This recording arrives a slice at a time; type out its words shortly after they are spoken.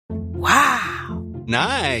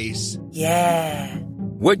Nice. Yeah.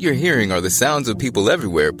 What you're hearing are the sounds of people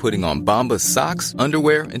everywhere putting on Bombas socks,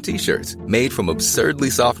 underwear, and T-shirts made from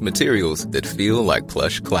absurdly soft materials that feel like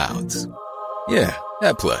plush clouds. Yeah,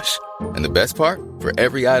 that plush. And the best part? For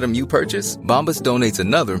every item you purchase, Bombas donates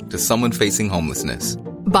another to someone facing homelessness.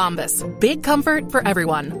 Bombas. Big comfort for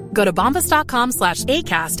everyone. Go to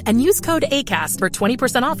bombas.com/ACAST and use code ACAST for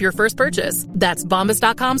 20% off your first purchase. That's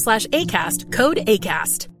bombas.com/ACAST. Code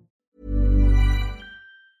ACAST.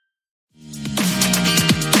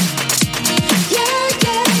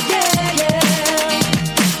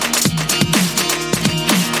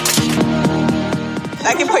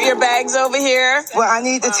 I can put your bags over here. Well, I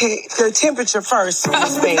need to take the temperature first,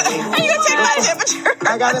 Miss Baby. How you gonna take my temperature?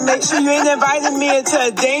 I gotta make sure you ain't inviting me into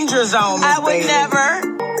a danger zone, Miss I would Baby.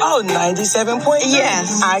 never. Oh, 97.3.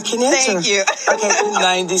 Yes. I can answer. Thank you. Okay,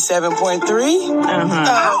 97.3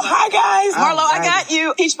 Oh, hi, guys. Marlo, I got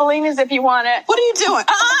you peach bellinis if you want it. What are you doing?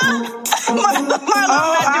 Marlo, I'm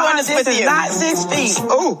not doing this with is you. not 6 feet.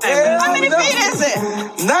 Oh, How many feet is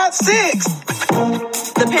it? Not 6.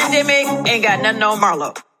 The pandemic ain't got nothing on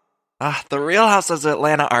Marlo. The Real Housewives of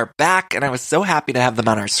Atlanta are back, and I was so happy to have them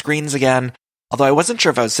on our screens again. Although I wasn't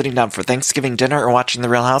sure if I was sitting down for Thanksgiving dinner or watching The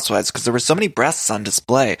Real Housewives, because there were so many breasts on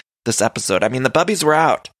display this episode. I mean, the bubbies were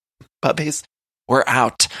out. Bubbies were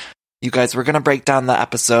out. You guys, we're going to break down the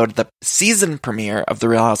episode, the season premiere of The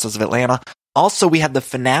Real Housewives of Atlanta. Also, we had the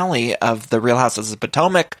finale of The Real Housewives of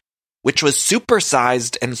Potomac, which was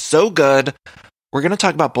supersized and so good. We're going to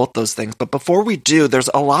talk about both those things. But before we do, there's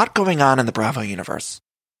a lot going on in the Bravo universe.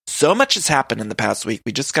 So much has happened in the past week.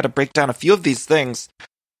 We just got to break down a few of these things.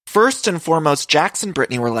 First and foremost, Jax and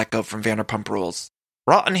Brittany were let go from Vanderpump Rules.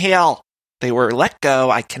 Rotten hell. They were let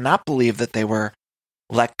go. I cannot believe that they were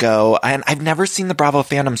let go. And I've never seen the Bravo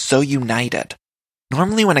fandom so united.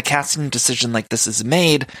 Normally when a casting decision like this is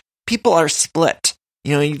made, people are split.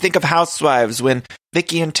 You know, you think of Housewives when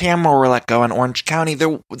Vicky and Tamara were let go in Orange County.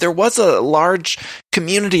 There was a large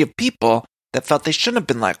community of people that felt they shouldn't have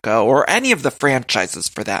been let go, or any of the franchises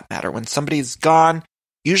for that matter. When somebody's gone,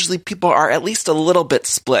 usually people are at least a little bit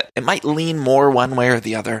split. It might lean more one way or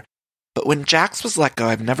the other. But when Jax was let go,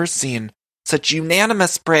 I've never seen such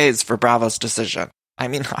unanimous praise for Bravo's decision. I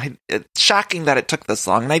mean, it's shocking that it took this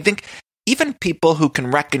long. And I think even people who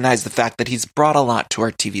can recognize the fact that he's brought a lot to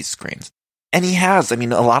our TV screens. And he has. I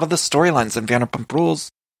mean, a lot of the storylines in Vanderpump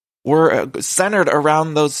Rules were centered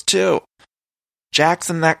around those two. Jax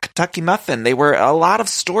and that Kentucky Muffin, they were a lot of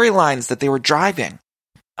storylines that they were driving.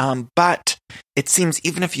 But it seems,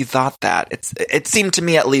 even if you thought that, it seemed to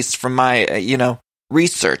me, at least from my,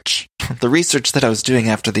 research, the research that I was doing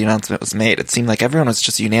after the announcement was made, it seemed like everyone was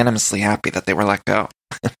just unanimously happy that they were let go.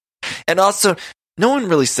 And also, no one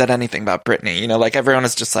really said anything about Brittany. Like everyone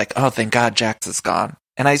was just like, oh, thank God Jax is gone.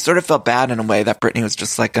 And I sort of felt bad in a way that Brittany was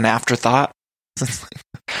just like an afterthought.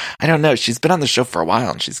 I don't know. She's been on the show for a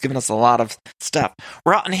while and she's given us a lot of stuff.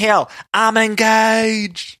 Rotten hell, I'm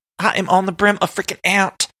engaged. I am on the brim of freaking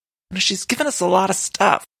out. She's given us a lot of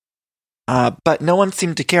stuff. But no one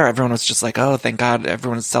seemed to care. Everyone was just like, oh, thank God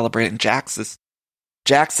everyone is celebrating Jax's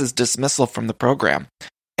dismissal from the program.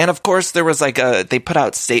 And of course, there was they put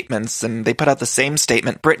out statements, and they put out the same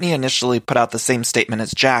statement. Brittany initially put out the same statement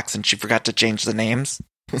as Jax, and she forgot to change the names.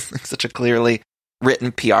 Such a clearly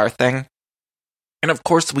written PR thing. And of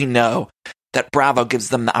course, we know that Bravo gives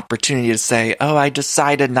them the opportunity to say, oh, I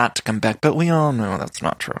decided not to come back. But we all know that's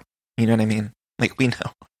not true. You know what I mean? Like, we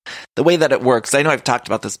know. The way that it works, I know I've talked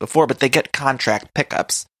about this before, but they get contract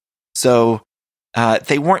pickups. So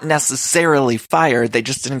they weren't necessarily fired. They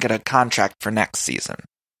just didn't get a contract for next season.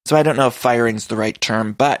 So I don't know if firing's the right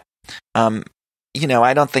term, but,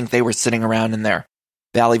 I don't think they were sitting around in their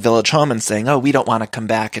Valley Village home and saying, oh, we don't want to come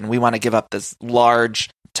back and we want to give up this large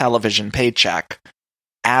television paycheck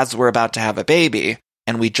as we're about to have a baby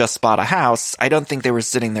and we just bought a house. I don't think they were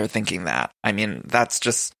sitting there thinking that. I mean, that's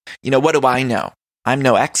just, what do I know? I'm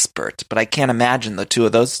no expert, but I can't imagine the two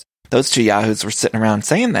of those two yahoos were sitting around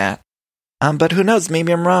saying that. But who knows?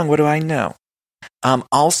 Maybe I'm wrong. What do I know?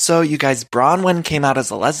 Also, you guys, Bronwyn came out as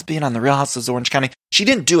a lesbian on The Real Housewives of Orange County. She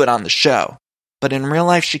didn't do it on the show, but in real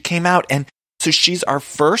life, she came out, and so she's our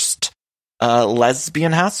first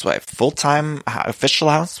lesbian housewife, full-time official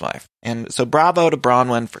housewife. And so bravo to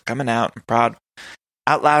Bronwyn for coming out and proud,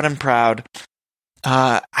 out loud and proud.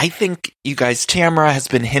 I think, you guys, Tamara has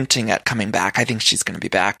been hinting at coming back. I think she's going to be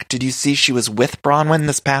back. Did you see she was with Bronwyn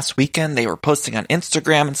this past weekend? They were posting on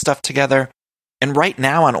Instagram and stuff together. And right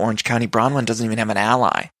now on Orange County, Bronwyn doesn't even have an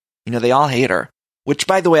ally. They all hate her. Which,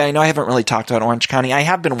 by the way, I know I haven't really talked about Orange County. I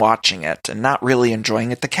have been watching it and not really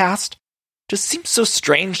enjoying it. The cast just seems so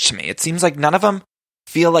strange to me. It seems like none of them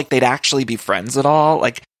feel like they'd actually be friends at all.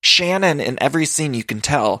 Like, Shannon, in every scene you can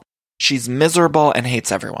tell, she's miserable and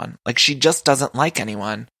hates everyone. Like, she just doesn't like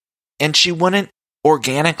anyone. And she wouldn't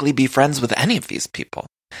organically be friends with any of these people.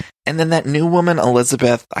 And then that new woman,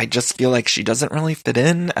 Elizabeth, I just feel like she doesn't really fit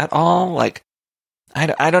in at all. Like,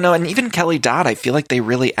 I don't know. And even Kelly Dodd, I feel like they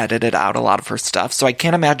really edited out a lot of her stuff. So I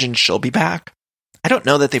can't imagine she'll be back. I don't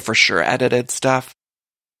know that they for sure edited stuff.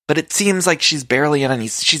 But it seems like she's barely in any...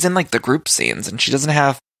 She's in, like, the group scenes, and she doesn't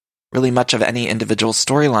have really much of any individual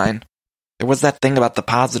storyline. There was that thing about the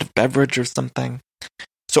positive beverage or something.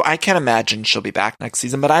 So I can't imagine she'll be back next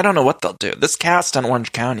season, but I don't know what they'll do. This cast on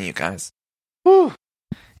Orange County, you guys. Whew.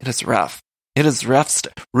 It is rough. It is rough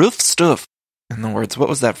stuff, in the words. What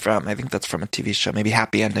was that from? I think that's from a TV show, maybe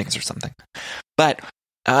Happy Endings or something. But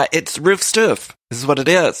it's rough stuff. This is what it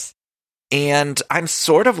is. And I'm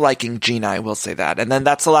sort of liking Gina, I will say that. And then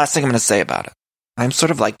that's the last thing I'm going to say about it. I'm sort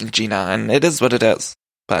of liking Gina, and it is what it is.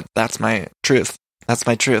 But that's my truth. That's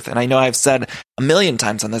my truth. And I know I've said a million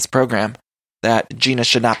times on this program that Gina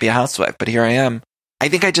should not be a housewife, but here I am. I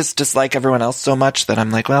think I just dislike everyone else so much that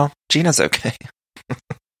I'm like, well, Gina's okay.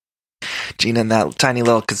 Gina in that tiny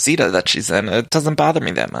little casita that she's in, it doesn't bother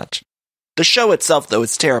me that much. The show itself, though,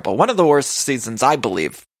 is terrible. One of the worst seasons, I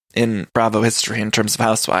believe, in Bravo history in terms of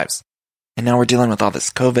housewives. And now we're dealing with all this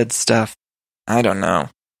COVID stuff. I don't know.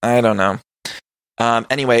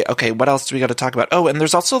 Anyway, okay, what else do we got to talk about? Oh, and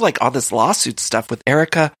there's also like all this lawsuit stuff with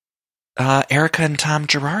Erica and Tom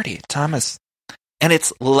Girardi, Thomas. And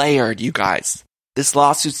it's layered, you guys. This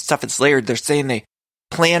lawsuit stuff is layered. They're saying they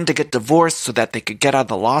plan to get divorced so that they could get out of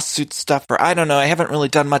the lawsuit stuff. Or I don't know, I haven't really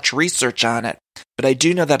done much research on it. But I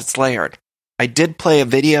do know that it's layered. I did play a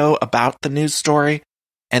video about the news story.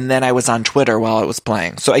 And then I was on Twitter while it was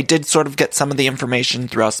playing. So I did sort of get some of the information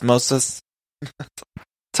through osmosis.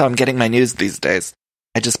 That's how I'm getting my news these days.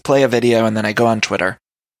 I just play a video and then I go on Twitter.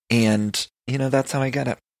 And, that's how I get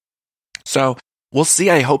it. So we'll see.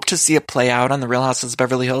 I hope to see it play out on The Real Houses of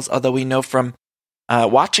Beverly Hills. Although we know from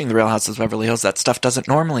watching The Real Houses of Beverly Hills that stuff doesn't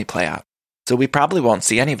normally play out. So we probably won't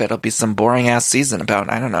see any of it. It'll be some boring-ass season about,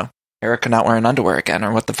 I don't know, Erica not wearing underwear again.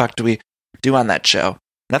 Or what the fuck do we do on that show?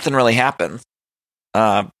 Nothing really happens.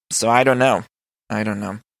 So I don't know.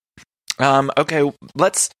 Okay,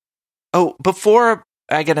 before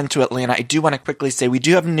I get into Atlanta, I do want to quickly say we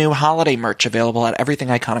do have new holiday merch available at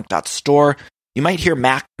everythingiconic.store. You might hear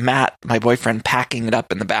Matt, my boyfriend, packing it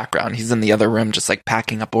up in the background. He's in the other room just like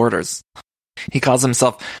packing up orders. He calls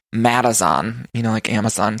himself Mattazon, like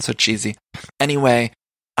Amazon, so cheesy. Anyway,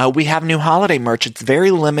 we have new holiday merch. It's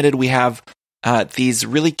very limited. We have these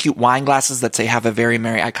really cute wine glasses that say "Have a Very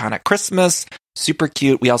Merry Iconic Christmas." Super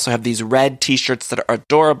cute. We also have these red t-shirts that are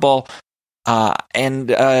adorable. And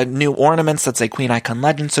new ornaments that say Queen Icon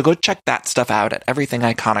Legend. So go check that stuff out at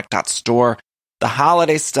everythingiconic.store. The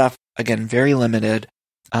holiday stuff, again, very limited.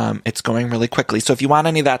 It's going really quickly. So if you want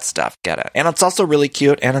any of that stuff, get it. And it's also really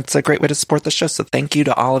cute, and it's a great way to support the show. So thank you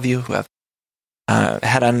to all of you who have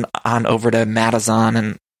head on over to Mattazon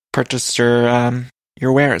and purchased your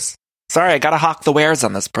wares. Sorry, I gotta hawk the wares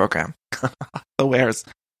on this program. The wares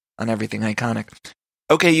on Everything Iconic.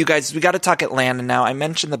 Okay, you guys, we gotta talk Atlanta now. I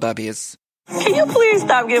mentioned the Bubbies. Can you please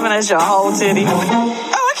stop giving us your whole titty?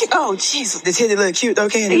 Oh, jeez. The titty look cute, though,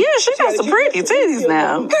 Candy. Yeah, she got some pretty titties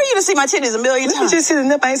now. Girl, you done see my titties a million times. You just see the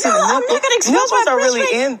nip. I ain't seen the nipple. I'm not gonna expose nipples my are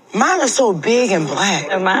really in. Mine are so big and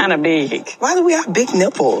black. And mine are big. Why do we have big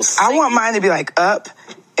nipples? I want mine to be like up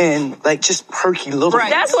and like just perky little.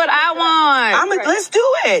 Right. That's what I want. Let's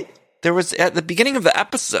do it. There was, at the beginning of the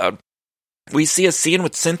episode, we see a scene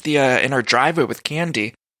with Cynthia in her driveway with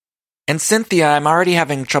Candy. And Cynthia, I'm already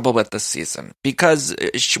having trouble with this season because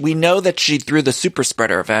we know that she threw the super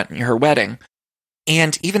spreader event in her wedding.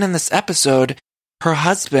 And even in this episode, her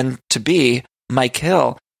husband-to-be, Mike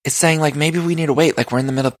Hill, is saying, like, maybe we need to wait. Like, we're in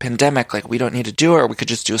the middle of a pandemic. Like, we don't need to do it. Or we could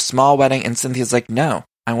just do a small wedding. And Cynthia's like, no,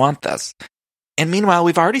 I want this. And meanwhile,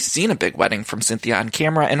 we've already seen a big wedding from Cynthia on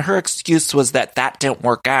camera. And her excuse was that didn't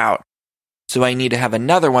work out. So I need to have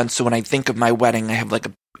another one. So when I think of my wedding, I have, like,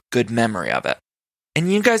 a good memory of it. And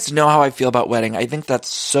you guys know how I feel about wedding. I think that's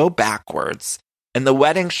so backwards. And the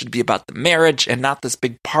wedding should be about the marriage and not this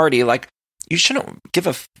big party. Like, you shouldn't give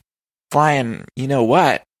a flying,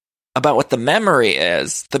 what, about what the memory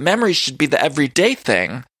is. The memory should be the everyday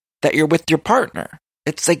thing that you're with your partner.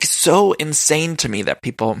 It's like so insane to me that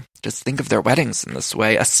people just think of their weddings in this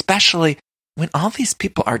way, especially when all these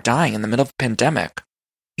people are dying in the middle of a pandemic.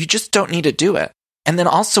 You just don't need to do it. And then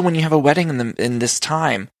also when you have a wedding in this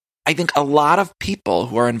time, I think a lot of people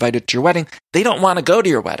who are invited to your wedding, they don't want to go to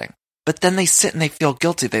your wedding. But then they sit and they feel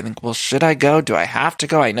guilty. They think, well, should I go? Do I have to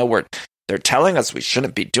go? I know They're telling us we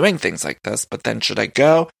shouldn't be doing things like this, but then should I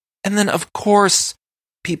go? And then, of course,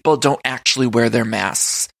 people don't actually wear their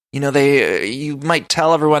masks. You might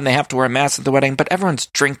tell everyone they have to wear a mask at the wedding, but everyone's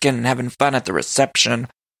drinking and having fun at the reception.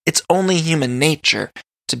 It's only human nature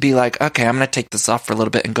to be like, okay, I'm going to take this off for a little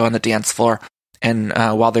bit and go on the dance floor. And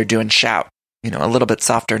while they're doing shout, a little bit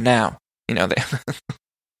softer now.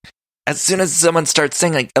 As soon as someone starts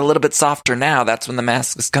singing a little bit softer now, that's when the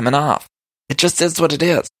mask is coming off. It just is what it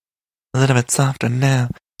is. A little bit softer now.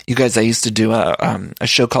 You guys, I used to do a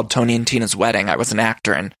show called Tony and Tina's Wedding. I was an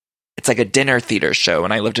actor, and it's like a dinner theater show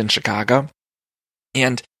when I lived in Chicago.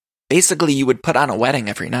 And basically, you would put on a wedding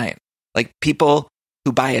every night. Like, people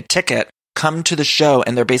who buy a ticket come to the show,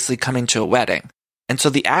 and they're basically coming to a wedding. And so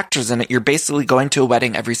the actors in it, you're basically going to a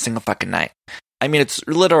wedding every single fucking night. I mean, it's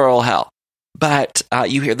literal hell. But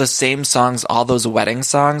you hear the same songs, all those wedding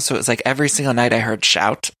songs. So it was like every single night I heard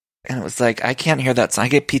shout. And it was like, I can't hear that song. I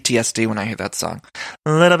get PTSD when I hear that song.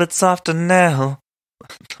 A little bit softer now.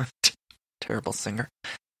 Terrible singer.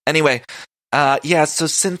 Anyway, so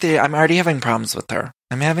Cynthia, I'm already having problems with her.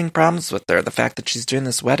 The fact that she's doing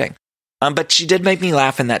this wedding. But she did make me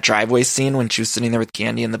laugh in that driveway scene when she was sitting there with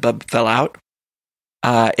Candy and the bub fell out.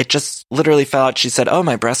 It just literally fell out. She said, "Oh,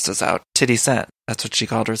 my breast is out. Titty set." That's what she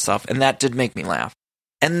called herself. And that did make me laugh.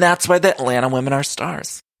 And that's why the Atlanta women are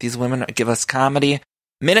stars. These women give us comedy,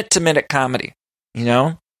 minute-to-minute comedy.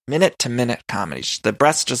 Minute-to-minute comedy. The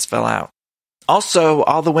breast just fell out. Also,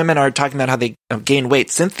 all the women are talking about how they gain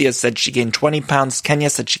weight. Cynthia said she gained 20 pounds. Kenya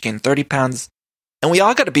said she gained 30 pounds. And we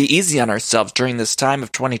all got to be easy on ourselves during this time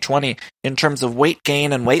of 2020 in terms of weight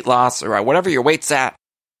gain and weight loss or whatever your weight's at.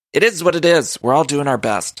 It is what it is. We're all doing our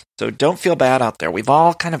best. So don't feel bad out there. We've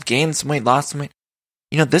all kind of gained some weight, lost some weight.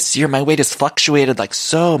 This year my weight has fluctuated like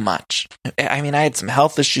so much. I mean, I had some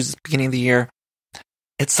health issues at the beginning of the year.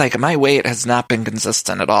 It's like my weight has not been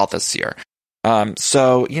consistent at all this year.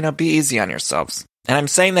 So, be easy on yourselves. And I'm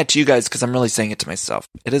saying that to you guys because I'm really saying it to myself.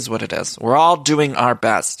 It is what it is. We're all doing our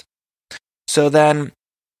best. So then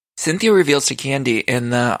Cynthia reveals to Candy in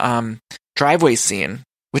the driveway scene,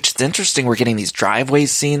 which is interesting. We're getting these driveway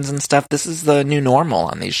scenes and stuff. This is the new normal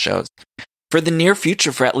on these shows for the near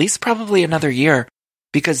future, for at least probably another year,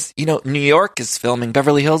 because, New York is filming,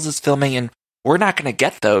 Beverly Hills is filming, and we're not going to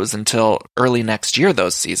get those until early next year,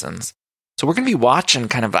 those seasons. So we're going to be watching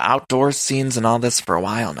kind of outdoor scenes and all this for a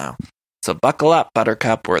while now. So buckle up,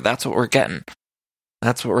 Buttercup, that's what we're getting.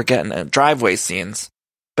 That's what we're getting, driveway scenes.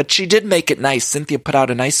 But she did make it nice. Cynthia put out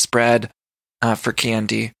a nice spread for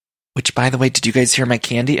Candy, which, by the way, did you guys hear my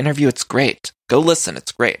Candy interview? It's great. Go listen.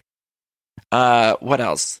 It's great. What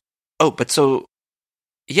else? Oh, but so,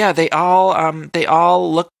 yeah, they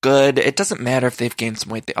all look good. It doesn't matter if they've gained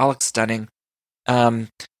some weight. They all look stunning.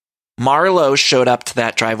 Marlo showed up to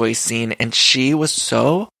that driveway scene, and she was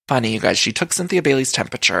so funny, you guys. She took Cynthia Bailey's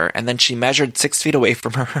temperature, and then she measured 6 feet away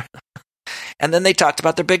from her. And then they talked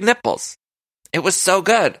about their big nipples. It was so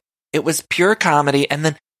good. It was pure comedy. And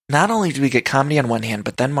then not only do we get comedy on one hand,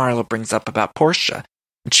 but then Marlo brings up about Portia.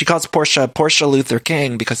 And she calls Portia Luther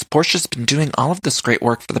King because Portia's been doing all of this great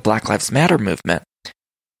work for the Black Lives Matter movement.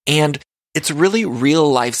 And it's really real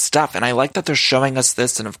life stuff. And I like that they're showing us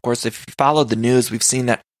this. And of course, if you followed the news, we've seen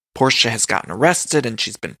that Portia has gotten arrested and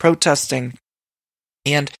she's been protesting.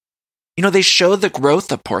 And, they show the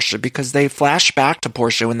growth of Portia because they flash back to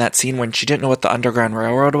Portia in that scene when she didn't know what the Underground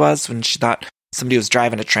Railroad was, when she thought somebody was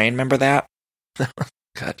driving a train. Remember that?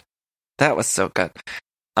 Good. That was so good.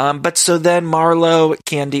 But so then Marlo,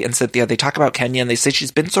 Candy, and Cynthia, they talk about Kenya, and they say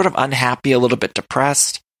she's been sort of unhappy, a little bit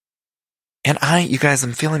depressed. And you guys,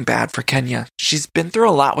 I'm feeling bad for Kenya. She's been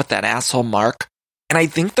through a lot with that asshole Mark. And I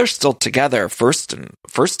think they're still together, first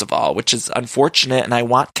of all, which is unfortunate. And I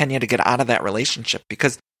want Kenya to get out of that relationship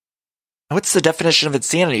because what's the definition of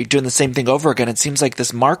insanity? You're doing the same thing over again. It seems like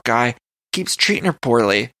this Mark guy keeps treating her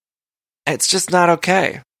poorly. It's just not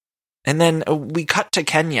okay. And then we cut to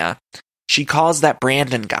Kenya. She calls that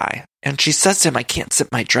Brandon guy, and she says to him, "I can't zip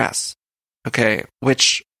my dress." Okay,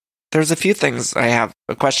 which there's a few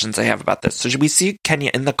questions I have about this. So we see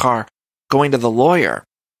Kenya in the car going to the lawyer.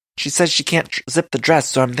 She says she can't zip the dress,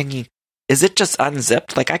 so I'm thinking, is it just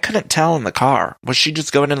unzipped? Like, I couldn't tell in the car. Was she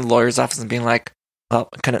just going into the lawyer's office and being like, "Well,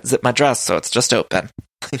 I couldn't zip my dress, so it's just open"?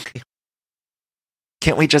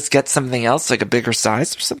 Can't we just get something else, like a bigger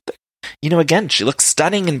size or something? Again, she looks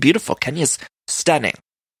stunning and beautiful. Kenya's stunning.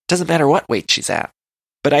 Doesn't matter what weight she's at.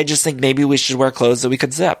 But I just think maybe we should wear clothes that we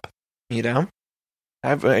could zip.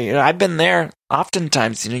 I've been there.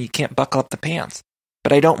 Oftentimes, you can't buckle up the pants.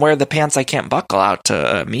 But I don't wear the pants I can't buckle out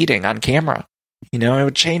to a meeting on camera. I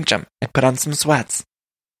would change them. I'd put on some sweats.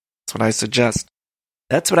 That's what I suggest.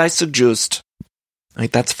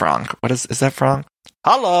 Wait, that's Franck. What is that Franck?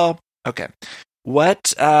 Hello. Okay.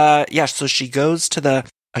 So she goes to the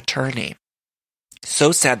attorney.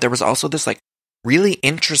 So sad. There was also this like really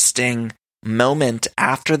interesting moment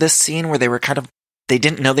after this scene where they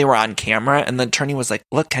didn't know they were on camera, and the attorney was like,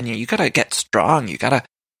 look, Kenya, you gotta get strong. You gotta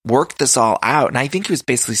work this all out. And I think he was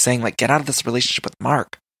basically saying, like, get out of this relationship with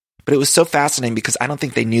Mark. But it was so fascinating because I don't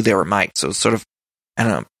think they knew they were mic'd. So it was sort of, I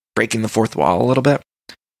don't know, breaking the fourth wall a little bit.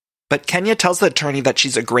 But Kenya tells the attorney that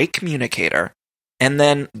she's a great communicator. And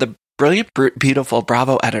then the brilliant, beautiful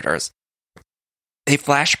Bravo editors, they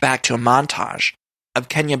flash back to a montage of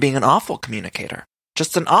Kenya being an awful communicator.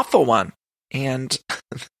 Just an awful one. And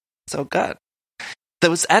so good.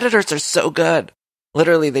 Those editors are so good.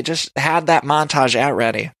 Literally, they just had that montage out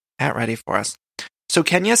ready for us. So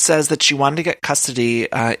Kenya says that she wanted to get custody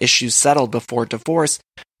issues settled before divorce.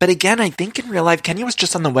 But again, I think in real life, Kenya was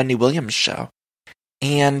just on the Wendy Williams show.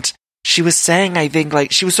 And she was saying, I think,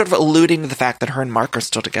 like, she was sort of alluding to the fact that her and Mark are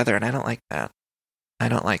still together. And I don't like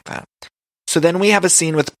that. So then we have a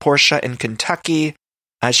scene with Portia in Kentucky.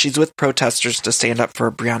 She's with protesters to stand up for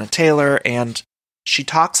Breonna Taylor. And she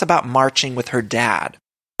talks about marching with her dad.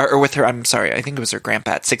 Or with her, I'm sorry, I think it was her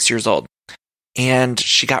grandpa at 6 years old. And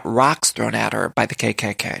she got rocks thrown at her by the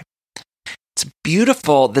KKK. It's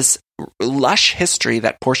beautiful, this lush history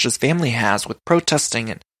that Portia's family has with protesting,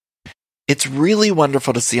 and it's really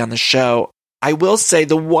wonderful to see on the show. I will say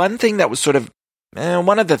the one thing that was sort of,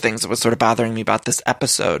 one of the things that was sort of bothering me about this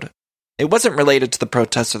episode, it wasn't related to the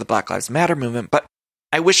protests or the Black Lives Matter movement, but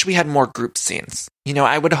I wish we had more group scenes. You know,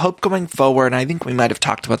 I would hope going forward, and I think we might have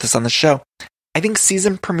talked about this on the show, I think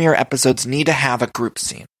season premiere episodes need to have a group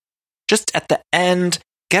scene. Just at the end,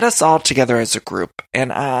 get us all together as a group.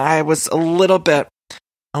 And I was a little bit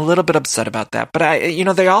upset about that. But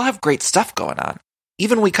they all have great stuff going on.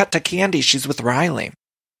 Even we cut to Candy, she's with Riley.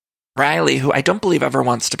 Riley, who I don't believe ever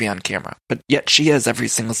wants to be on camera, but yet she is every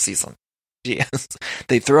single season. She is.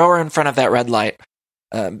 They throw her in front of that red light,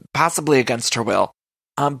 possibly against her will.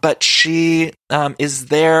 But she is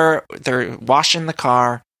there. They're washing the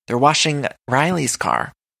car. They're washing Riley's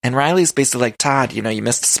car. And Riley's basically like, Todd, you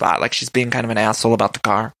missed a spot. Like, she's being kind of an asshole about the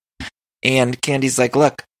car. And Candy's like,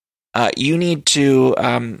 look, you need to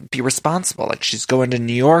be responsible. Like, she's going to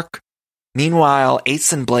New York. Meanwhile,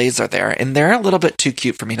 Ace and Blaze are there, and they're a little bit too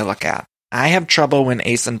cute for me to look at. I have trouble when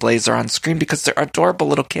Ace and Blaze are on screen because they're adorable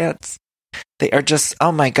little kids. They are just,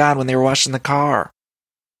 oh my God, when they were washing the car.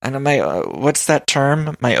 And what's that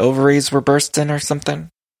term? My ovaries were bursting or something?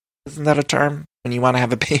 Isn't that a term? When you want to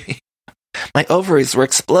have a baby? My ovaries were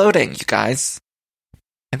exploding, you guys.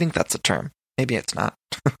 I think that's a term. Maybe it's not.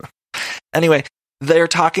 Anyway, they're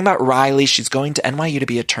talking about Riley. She's going to NYU to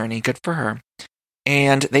be attorney. Good for her.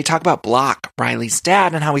 And they talk about Block, Riley's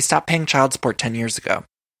dad, and how he stopped paying child support 10 years ago.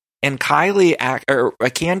 And Candy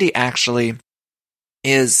actually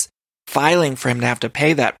is filing for him to have to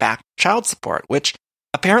pay that back child support, which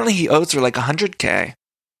apparently he owes her like $100K.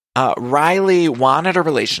 Riley wanted a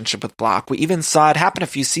relationship with Block. We even saw it happen a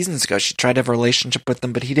few seasons ago. She tried to have a relationship with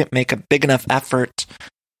him, but he didn't make a big enough effort.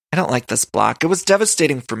 I don't like this Block. It was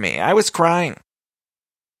devastating for me. I was crying.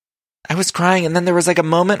 And then there was like a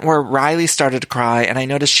moment where Riley started to cry, and I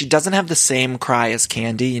noticed she doesn't have the same cry as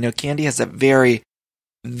Candy. Candy has a very,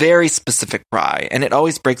 very specific cry, and it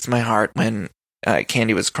always breaks my heart when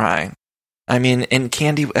Candy was crying. I mean, in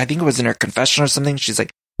Candy, I think it was in her confession or something, she's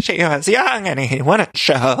like, she was young and he wouldn't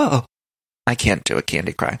show. I can't do a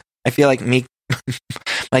Candy cry. I feel like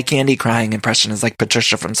my Candy crying impression is like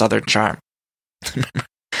Patricia from Southern Charm. Are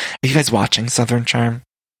you guys watching Southern Charm?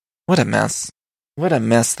 What a mess. What a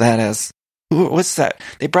mess that is. What's that?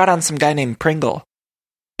 They brought on some guy named Pringle.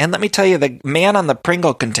 And let me tell you, the man on the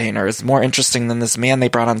Pringle container is more interesting than this man they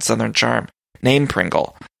brought on Southern Charm, named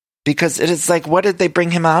Pringle. Because it is like, what did they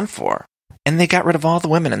bring him on for? And they got rid of all the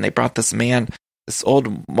women and they brought this man, this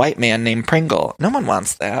old white man named Pringle. No one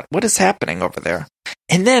wants that. What is happening over there?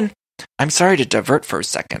 And then, I'm sorry to divert for a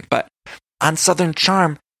second, but on Southern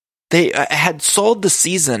Charm, they had sold the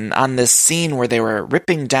season on this scene where they were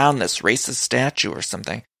ripping down this racist statue or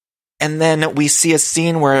something. And then we see a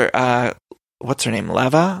scene where, what's her name,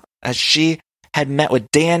 Leva? She had met with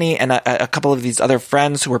Danny and a couple of these other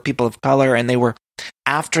friends who were people of color, and they were,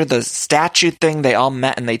 after the statue thing, they all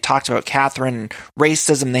met and they talked about Catherine and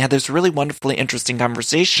racism. They had this really wonderfully interesting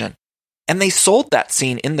conversation. And they sold that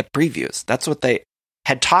scene in the previews. That's what they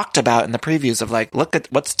had talked about in the previews of like, look at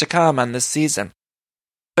what's to come on this season.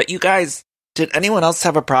 But you guys, did anyone else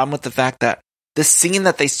have a problem with the fact that the scene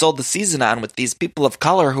that they sold the season on with these people of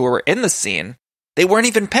color who were in the scene they weren't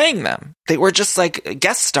even paying them. They were just like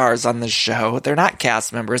guest stars on this show. They're not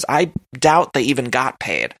cast members. I doubt they even got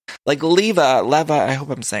paid. Like Leva, I hope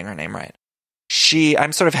I'm saying her name right.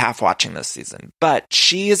 I'm sort of half watching this season, but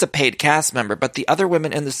she is a paid cast member. But the other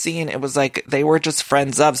women in the scene, it was like they were just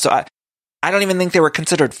friends of. So I don't even think they were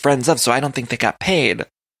considered friends of. So I don't think they got paid.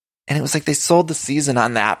 And it was like they sold the season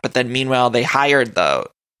on that. But then meanwhile, they hired the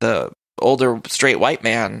older straight white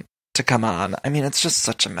man to come on. I mean, it's just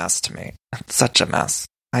such a mess to me. It's such a mess.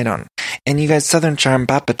 And you guys, Southern Charm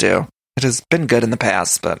Papadu. It has been good in the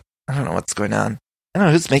past, but I don't know what's going on. I don't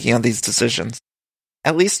know who's making all these decisions.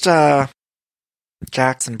 At least,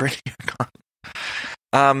 Jax and Brittany are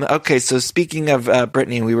gone. Okay, so speaking of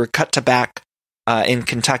Brittany, we were cut to back in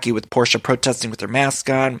Kentucky with Portia protesting with her mask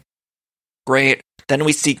on. Great. Then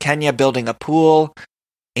we see Kenya building a pool,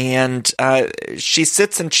 and she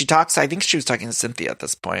sits and she talks. I think she was talking to Cynthia at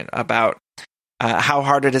this point about how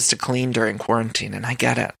hard it is to clean during quarantine, and I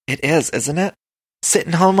get it. It is, isn't it?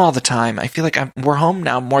 Sitting home all the time. I feel like we're home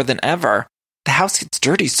now more than ever. The house gets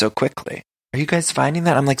dirty so quickly. Are you guys finding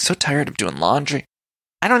that? I'm like so tired of doing laundry.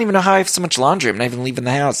 I don't even know how I have so much laundry. I'm not even leaving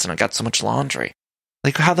the house and I got so much laundry.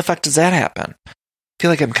 Like, how the fuck does that happen? I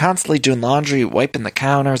feel like I'm constantly doing laundry, wiping the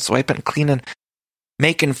counters, cleaning,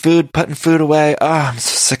 making food, putting food away. Oh, I'm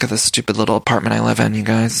so sick of this stupid little apartment I live in, you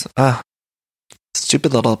guys.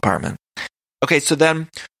 Stupid little apartment. Okay, so then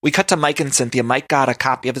we cut to Mike and Cynthia. Mike got a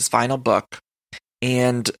copy of his final book.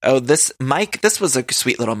 And, this was a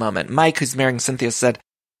sweet little moment. Mike, who's marrying Cynthia, said,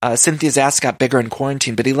 Cynthia's ass got bigger in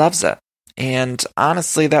quarantine, but he loves it. And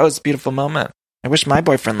honestly, that was a beautiful moment. I wish my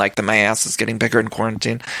boyfriend liked that my ass is getting bigger in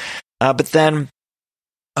quarantine. But then,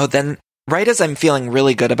 right as I'm feeling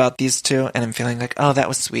really good about these two, and I'm feeling like, oh, that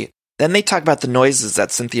was sweet. Then they talk about the noises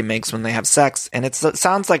that Cynthia makes when they have sex, and it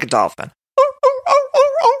sounds like a dolphin.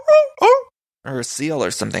 Or a seal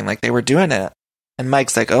or something, like they were doing it. And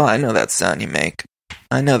Mike's like, oh, I know that sound you make.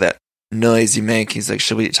 I know that noise you make. He's like,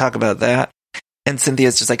 should we talk about that? And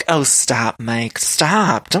Cynthia's just like, oh, stop, Mike,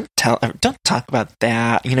 stop. Don't talk about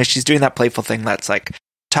that. You know, she's doing that playful thing that's like,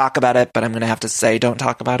 talk about it, but I'm going to have to say, don't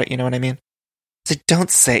talk about it. You know what I mean? It's like, don't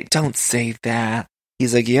say that.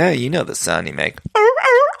 He's like, yeah, you know the sound you make.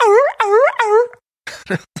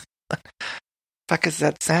 Fuck is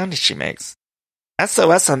that sound she makes?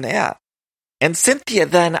 SOS on that. And Cynthia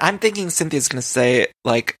then, I'm thinking Cynthia's going to say,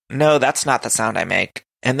 like, no, that's not the sound I make.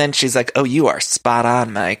 And then she's like, oh, you are spot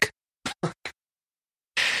on, Mike.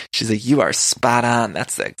 She's like, you are spot on.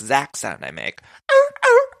 That's the exact sound I make.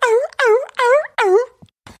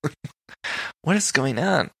 What is going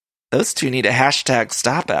on? Those two need a hashtag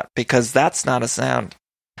stop it, because that's not a sound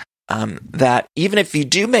that even if you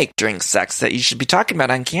do make during sex that you should be talking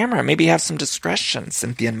about on camera. Maybe have some discretion,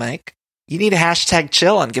 Cynthia and Mike. You need a hashtag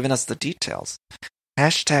chill on giving us the details.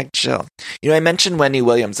 Hashtag chill. You know, I mentioned Wendy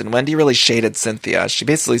Williams, and Wendy really shaded Cynthia. She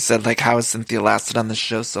basically said, like, how has Cynthia lasted on the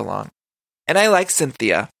show so long? And I like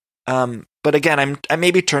Cynthia. But again, I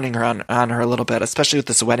may be turning her on her a little bit, especially with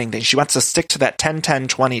this wedding thing. She wants to stick to that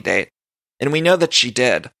 10-10-20 date. And we know that she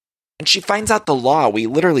did. And she finds out the law. We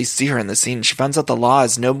literally see her in the scene. She finds out the law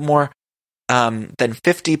is no more than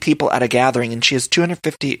 50 people at a gathering, and she has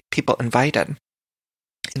 250 people invited.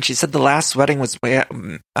 And she said the last wedding was way...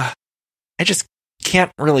 I just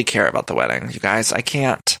can't really care about the wedding, you guys. I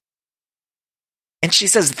can't. And she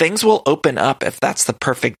says things will open up if that's the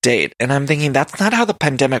perfect date. And I'm thinking that's not how the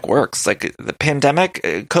pandemic works. Like, the pandemic,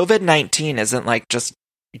 COVID-19 isn't like just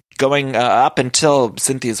going up until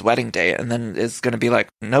Cynthia's wedding date and then it's going to be like,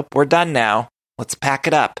 nope, we're done now. Let's pack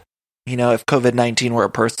it up. You know, if COVID-19 were a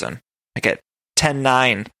person, like at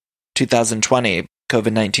 10/9/2020,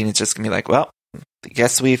 COVID-19 is just going to be like, well, I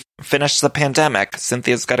guess we've finished the pandemic.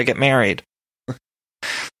 Cynthia's got to get married.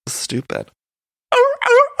 Stupid.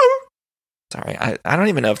 Sorry, I don't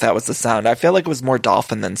even know if that was the sound. I feel like it was more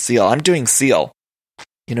dolphin than seal. I'm doing seal.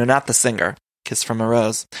 You know, not the singer. Kiss from a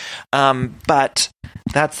Rose. But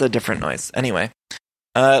that's a different noise. Anyway,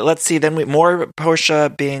 let's see. Then we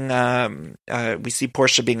see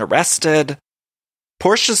Portia being arrested.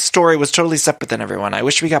 Portia's story was totally separate than everyone. I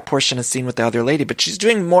wish we got Portia in a scene with the other lady, but she's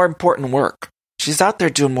doing more important work. She's out there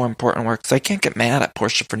doing more important work, so I can't get mad at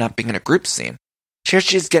Portia for not being in a group scene. Here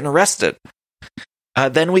she is getting arrested.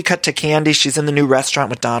 Then we cut to Candy. She's in the new restaurant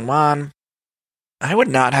with Don Juan. I would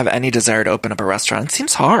not have any desire to open up a restaurant. It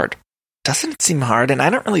seems hard. Doesn't it seem hard? And I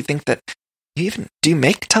don't really think that do you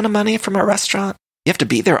make a ton of money from a restaurant? You have to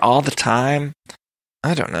be there all the time.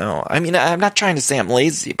 I don't know. I mean, I'm not trying to say I'm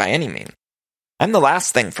lazy by any means. I'm the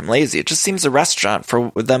last thing from lazy. It just seems a restaurant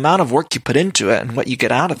for the amount of work you put into it and what you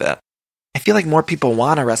get out of it. I feel like more people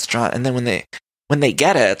want a restaurant, and then when they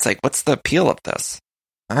get it, it's like, what's the appeal of this?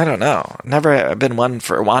 I don't know. Never been one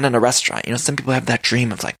for wanting a restaurant. You know, some people have that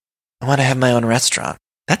dream of like, I want to have my own restaurant.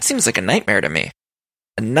 That seems like a nightmare to me.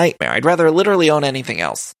 A nightmare. I'd rather literally own anything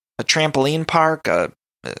else. A trampoline park, I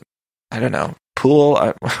don't know, pool.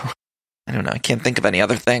 I don't know. I can't think of any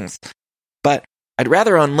other things. But I'd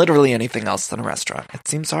rather own literally anything else than a restaurant. It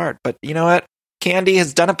seems hard. But you know what? Candy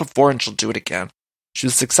has done it before and she'll do it again. She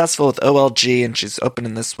was successful with OLG and she's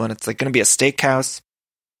opening this one. It's like going to be a steakhouse.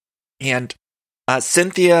 And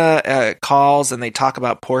Cynthia calls and they talk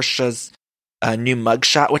about Portia's new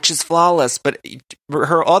mugshot, which is flawless. But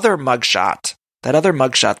her other mugshot, that other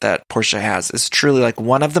mugshot that Portia has, is truly like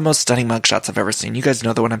one of the most stunning mugshots I've ever seen. You guys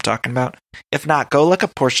know the one I'm talking about? If not, go look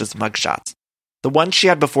up Portia's mugshots. The one she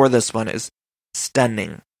had before this one is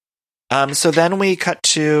stunning. So then we cut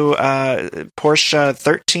to Portia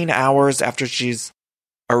 13 hours after she's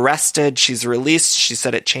arrested. She's released. She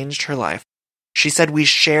said it changed her life. She said we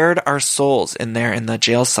shared our souls in the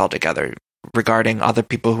jail cell together regarding other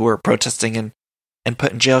people who were protesting and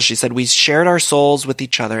put in jail. She said we shared our souls with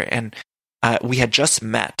each other and we had just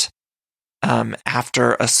met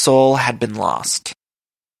after a soul had been lost.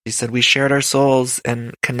 She said we shared our souls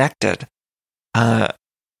and connected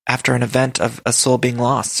after an event of a soul being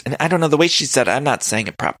lost. And I don't know, the way she said it, I'm not saying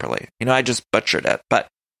it properly. You know, I just butchered it. But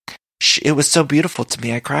it was so beautiful to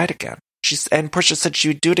me, I cried again. And Portia said she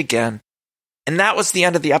would do it again. And that was the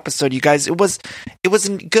end of the episode, you guys. It was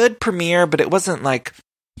a good premiere, but it wasn't like,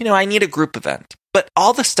 you know, I need a group event. But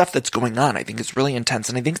all the stuff that's going on, I think, is really intense,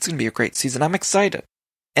 and I think it's going to be a great season. I'm excited.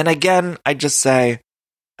 And again, I just say,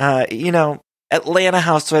 you know, Atlanta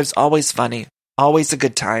Housewives, always funny, always a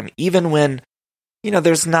good time, even when, you know,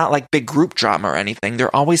 there's not like big group drama or anything.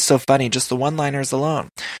 They're always so funny, just the one-liners alone.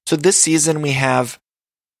 So this season we have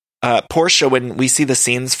Portia, when we see the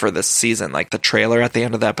scenes for this season, like the trailer at the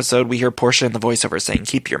end of the episode, we hear Portia in the voiceover saying,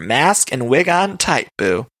 keep your mask and wig on tight,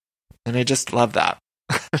 boo. And I just love that.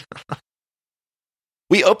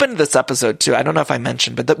 We opened this episode too. I don't know if I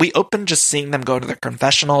mentioned, but that we opened just seeing them go to their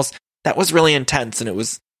confessionals. That was really intense, and it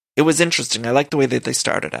was interesting. I like the way that they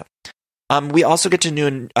started it. We also get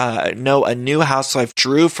to know a new housewife,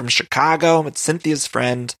 Drew from Chicago. It's Cynthia's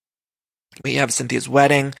friend. We have Cynthia's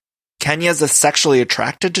wedding. Kenya's sexually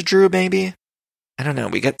attracted to Drew, maybe? I don't know.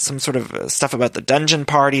 We get some sort of stuff about the dungeon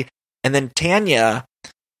party. And then Tanya,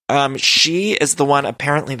 she is the one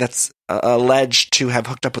apparently that's alleged to have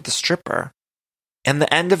hooked up with the stripper. And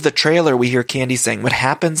the end of the trailer, we hear Candy saying, what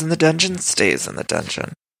happens in the dungeon stays in the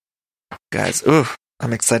dungeon. Guys, ooh,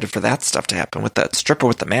 I'm excited for that stuff to happen with that stripper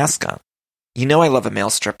with the mask on. You know I love a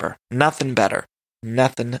male stripper. Nothing better.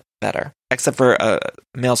 Nothing better. Except for a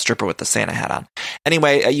male stripper with the Santa hat on.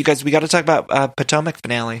 Anyway, you guys, we got to talk about Potomac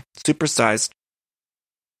finale. Supersized.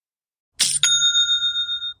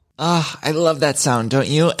 Ah, I love that sound, don't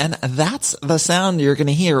you? And that's the sound you're going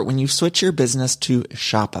to hear when you switch your business to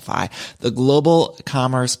Shopify, the global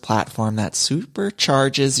commerce platform that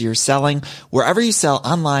supercharges your selling wherever you sell,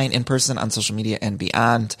 online, in person, on social media, and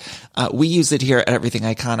beyond. We use it here at Everything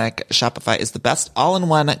Iconic. Shopify is the best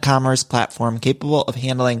all-in-one commerce platform capable of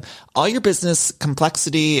handling all your business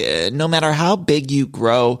complexity, no matter how big you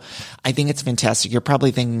grow. I think it's fantastic. You're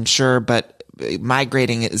probably thinking, sure, but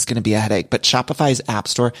migrating is going to be a headache, but Shopify's App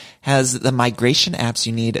Store has the migration apps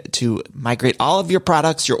you need to migrate all of your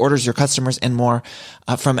products, your orders, your customers, and more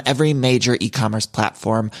from every major e-commerce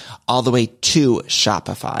platform all the way to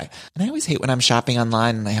Shopify. And I always hate when I'm shopping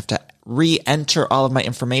online and I have to re-enter all of my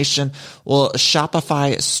information. Well,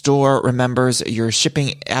 Shopify Store remembers your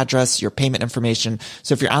shipping address, your payment information.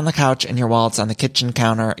 So if you're on the couch and your wallet's on the kitchen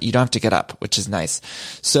counter, you don't have to get up, which is nice.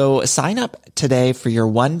 So sign up today for your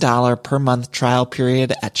 $1 per month trial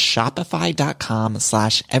period at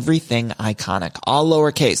shopify.com/everythingiconic, all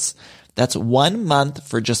lowercase. That's 1 month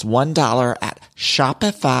for just $1 at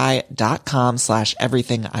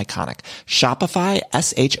shopify.com/everythingiconic. Shopify,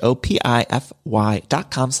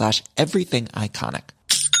 shopify.com/everythingiconic.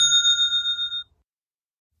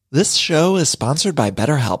 This show is sponsored by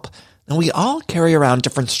BetterHelp. And we all carry around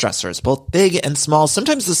different stressors, both big and small.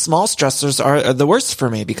 Sometimes the small stressors are the worst for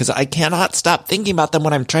me because I cannot stop thinking about them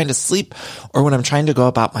when I'm trying to sleep or when I'm trying to go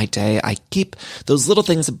about my day. I keep those little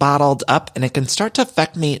things bottled up and it can start to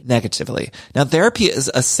affect me negatively. Now, therapy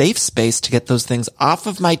is a safe space to get those things off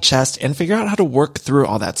of my chest and figure out how to work through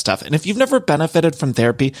all that stuff. And if you've never benefited from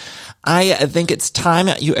therapy, I think it's time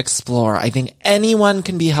you explore. I think anyone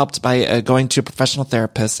can be helped by going to a professional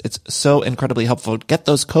therapist. It's so incredibly helpful. Get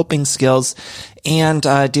those coping skills and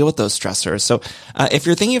deal with those stressors. So if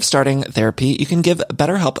you're thinking of starting therapy, you can give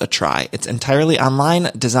BetterHelp a try. It's entirely online,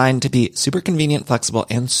 designed to be super convenient, flexible,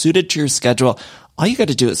 and suited to your schedule. All you got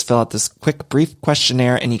to do is fill out this quick, brief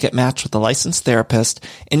questionnaire and you get matched with a licensed therapist,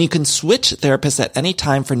 and you can switch therapists at any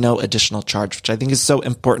time for no additional charge, which I think is so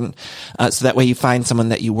important. So that way you find someone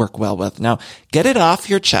that you work well with. Now, get it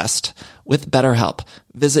off your chest with BetterHelp.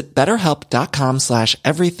 Visit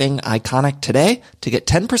BetterHelp.com/everythingiconic today to get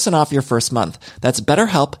 10% off your first month. That's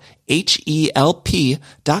BetterHelp,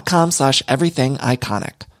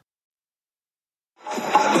 HELP.com/everythingiconic.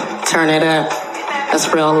 Turn it up. That's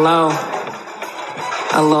real low.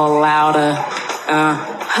 A little louder.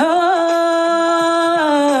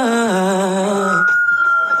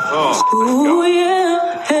 Ooh,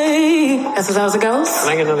 yeah. Hey. That's as it goes? Can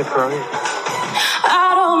I get another curry?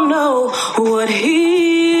 I don't know what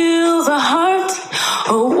heals a heart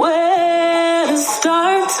or where to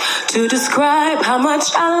start to describe how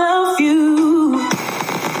much I love you.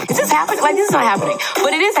 Is this happening? Like, this is not happening,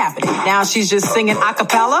 but it is happening. Now she's just singing a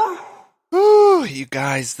cappella. Ooh, you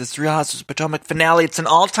guys, this Real Housewives of Potomac finale, it's an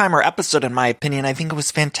all-timer episode in my opinion. I think it was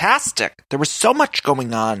fantastic. There was so much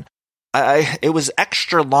going on. It was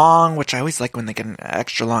extra long, which I always like when they get an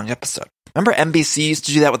extra long episode. Remember NBC used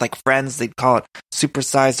to do that with like Friends? They'd call it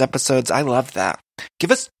supersized episodes. I love that.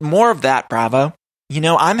 Give us more of that, Bravo. You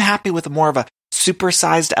know, I'm happy with more of a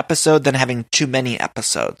supersized episode than having too many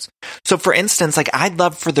episodes. So for instance, like I'd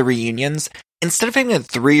love for the reunions, instead of having a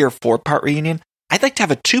 3 or 4 part reunion, I'd like to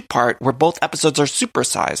have a 2-part where both episodes are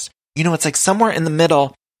supersized. You know, it's like somewhere in the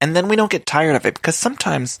middle, and then we don't get tired of it, because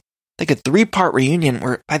sometimes like a 3-part reunion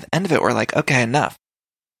where by the end of it, we're like, okay, enough.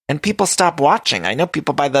 And people stop watching. I know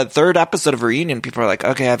people by the 3rd episode of reunion, people are like,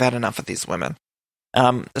 okay, I've had enough of these women.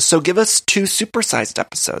 So give us 2 supersized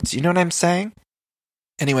episodes. You know what I'm saying?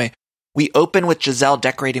 Anyway, we open with Giselle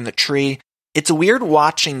decorating the tree. It's weird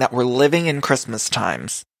watching that we're living in Christmas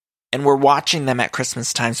times. And we're watching them at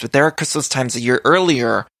Christmas times, but there are Christmas times a year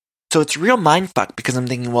earlier. So it's real mindfuck, because I'm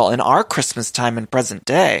thinking, well, in our Christmas time in present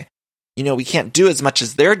day, you know, we can't do as much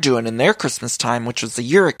as they're doing in their Christmas time, which was a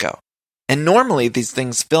year ago. And normally these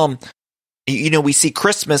things film, you know, we see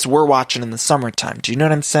Christmas, we're watching in the summertime. Do you know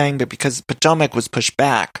what I'm saying? But because Potomac was pushed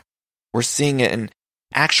back, we're seeing it in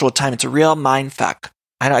actual time. It's a real mindfuck.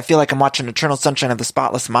 I feel like I'm watching Eternal Sunshine of the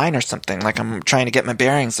Spotless Mind or something. Like I'm trying to get my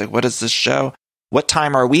bearings. Like, what is this show? What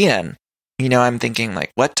time are we in? You know, I'm thinking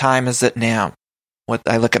like, what time is it now?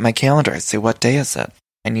 I look at my calendar. I say, what day is it?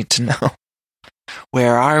 I need to know.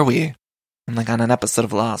 Where are we? I'm like on an episode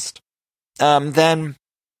of Lost. Then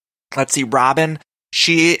let's see, Robin.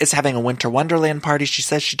 She is having a Winter Wonderland party. She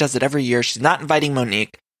says she does it every year. She's not inviting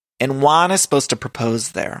Monique. And Juan is supposed to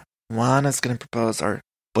propose there. Juan is going to propose, our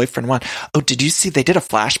boyfriend Juan. Oh, did you see they did a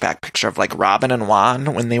flashback picture of like Robin and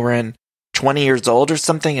Juan when they were in 20 years old or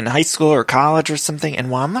something in high school or college or something, and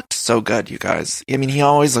Juan looked so good, you guys. I mean, he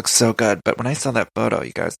always looks so good, but when I saw that photo,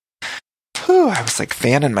 you guys, I was like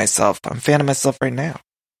fanning myself. I'm fanning myself right now.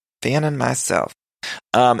 Fanning myself.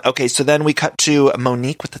 Okay, so then we cut to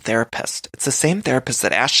Monique with the therapist. It's the same therapist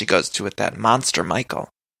that Ashley goes to with that monster Michael.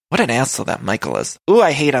 What an asshole that Michael is. Ooh,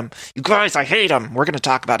 I hate him. You guys, I hate him. We're going to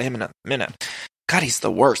talk about him in a minute. God, he's the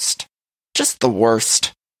worst. Just the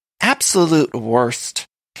worst. Absolute worst.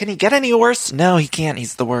 Can he get any worse? No, he can't.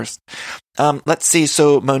 He's the worst. Let's see.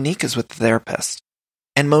 So Monique is with the therapist.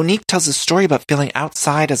 And Monique tells a story about feeling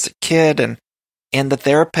outside as a kid, and the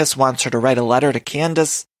therapist wants her to write a letter to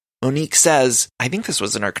Candace. Monique says, I think this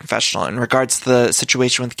was in her confessional, in regards to the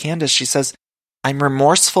situation with Candace, she says, I'm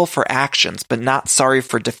remorseful for actions, but not sorry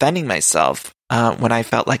for defending myself when I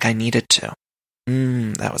felt like I needed to.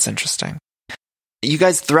 That was interesting. You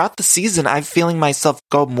guys, throughout the season, I'm feeling myself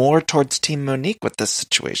go more towards Team Monique with this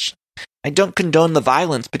situation. I don't condone the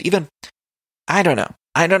violence, but even, I don't know.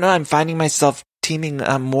 I'm finding myself teaming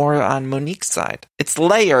more on Monique's side. It's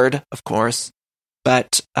layered, of course,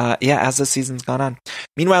 but as the season's gone on.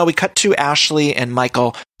 Meanwhile, we cut to Ashley and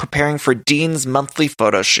Michael preparing for Dean's monthly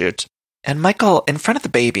photo shoot. And Michael, in front of the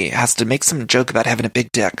baby, has to make some joke about having a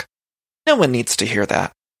big dick. No one needs to hear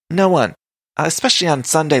that. No one. Especially on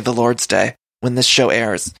Sunday, the Lord's Day, when this show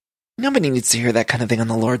airs. Nobody needs to hear that kind of thing on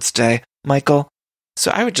the Lord's Day, Michael.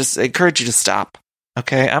 So I would just encourage you to stop.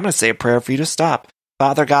 Okay? I'm going to say a prayer for you to stop.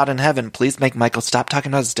 Father God in heaven, please make Michael stop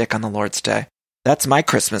talking about his dick on the Lord's Day. That's my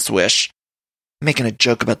Christmas wish. Making a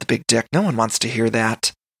joke about the big dick. No one wants to hear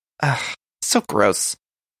that. Ugh, so gross.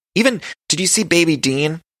 Even, did you see Baby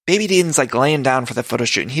Dean? Baby Dean's like laying down for the photo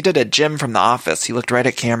shoot, and he did a Jim from The Office. He looked right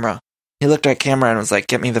at camera. He looked at camera and was like,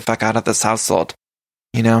 get me the fuck out of this household.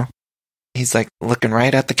 You know? He's like looking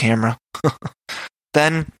right at the camera.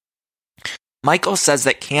 Then Michael says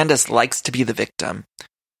that Candace likes to be the victim.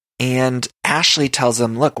 And Ashley tells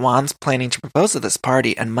him, look, Juan's planning to propose at this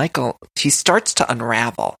party. And Michael, he starts to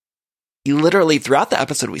unravel. He literally, throughout the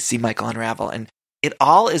episode, we see Michael unravel. And it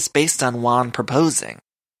all is based on Juan proposing.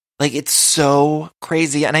 Like, it's so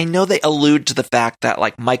crazy. And I know they allude to the fact that,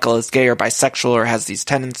 like, Michael is gay or bisexual or has these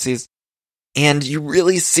tendencies. And you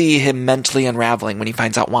really see him mentally unraveling when he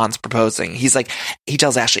finds out Juan's proposing. He's like, he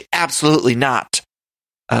tells Ashley, absolutely not.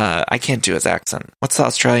 I can't do his accent. What's the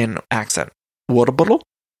Australian accent? Water bottle?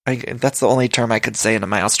 That's the only term I could say in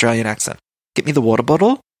my Australian accent. Get me the water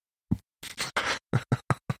bottle?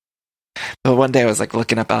 But one day I was like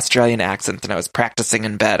looking up Australian accents and I was practicing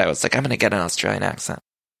in bed. I was like, I'm going to get an Australian accent.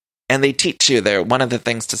 And they teach you there. One of the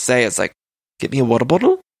things to say is like, get me a water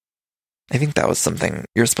bottle? I think that was something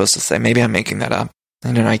you're supposed to say. Maybe I'm making that up.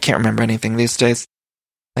 I don't know. I can't remember anything these days.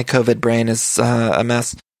 My COVID brain is a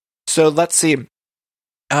mess. So let's see.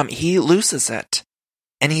 He loses it.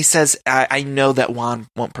 And he says, I know that Juan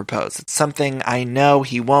won't propose. It's something I know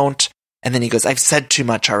he won't. And then he goes, I've said too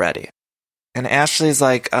much already. And Ashley's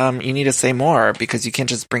like, you need to say more because you can't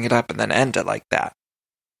just bring it up and then end it like that.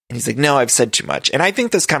 And he's like, no, I've said too much. And I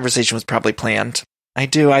think this conversation was probably planned. I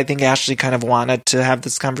do. I think Ashley kind of wanted to have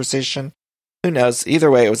this conversation. Who knows?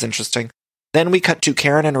 Either way, it was interesting. Then we cut to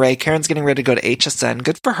Karen and Ray. Karen's getting ready to go to HSN.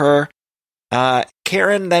 Good for her.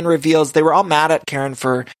 Karen then reveals they were all mad at Karen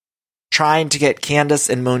for trying to get Candace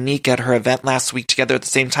and Monique at her event last week together at the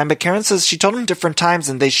same time. But Karen says she told them different times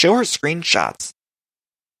and they show her screenshots.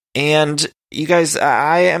 And you guys,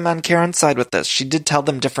 I am on Karen's side with this. She did tell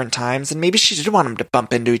them different times and maybe she did want them to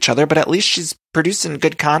bump into each other, but at least she's producing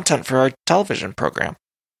good content for our television program.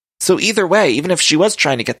 So either way, even if she was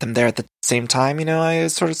trying to get them there at the same time, I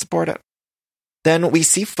sort of support it. Then we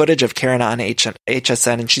see footage of Karen on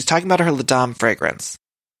HSN, and she's talking about her La Dame fragrance.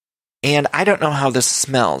 And I don't know how this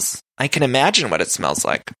smells. I can imagine what it smells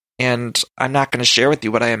like. And I'm not going to share with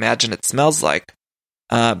you what I imagine it smells like.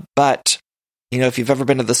 But, if you've ever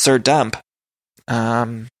been to the Sur Dump,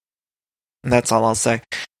 that's all I'll say.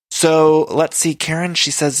 So let's see, Karen,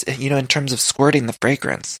 she says, in terms of squirting the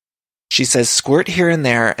fragrance, she says, squirt here and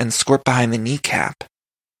there and squirt behind the kneecap.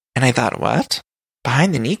 And I thought, what?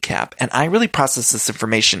 Behind the kneecap? And I really processed this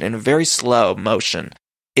information in a very slow motion.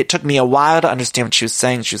 It took me a while to understand what she was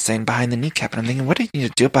saying. She was saying behind the kneecap. And I'm thinking, what do you need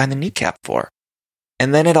to do it behind the kneecap for?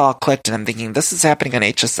 And then it all clicked. And I'm thinking, this is happening on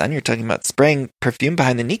HSN. You're talking about spraying perfume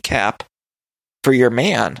behind the kneecap for your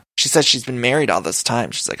man. She says she's been married all this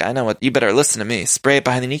time. She's like, I know what, you better listen to me. Spray it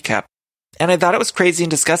behind the kneecap. And I thought it was crazy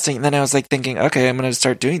and disgusting. And then I was like thinking, okay, I'm going to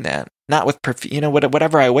start doing that. Not with perfume,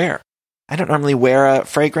 whatever I wear. I don't normally wear a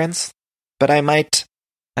fragrance, but I might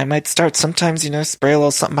start sometimes, spray a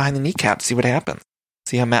little something behind the kneecap, see what happens.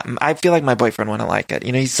 See how I feel like my boyfriend wouldn't like it.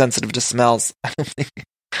 He's sensitive to smells.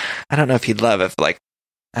 I don't know if he'd love if,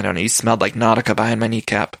 he smelled like Nautica behind my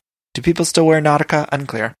kneecap. Do people still wear Nautica?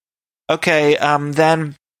 Unclear. Okay,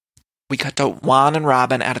 then we cut to Juan and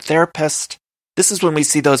Robin at a therapist. This is when we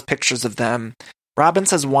see those pictures of them. Robin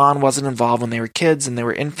says Juan wasn't involved when they were kids and they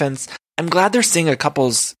were infants. I'm glad they're seeing a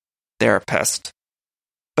couples therapist.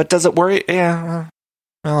 But does it worry? Yeah,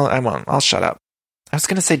 well, I won't. I'll shut up. I was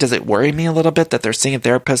going to say, does it worry me a little bit that they're seeing a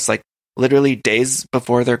therapist literally days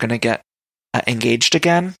before they're going to get engaged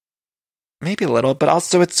again? Maybe a little, but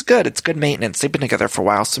also it's good. It's good maintenance. They've been together for a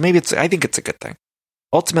while, so maybe I think it's a good thing.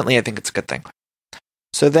 Ultimately, I think it's a good thing.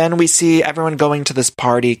 So then we see everyone going to this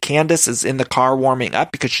party. Candace is in the car warming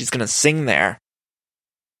up because she's going to sing there.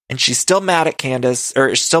 And she's still mad at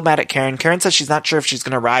still mad at Karen. Karen says she's not sure if she's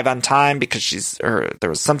going to arrive on time because there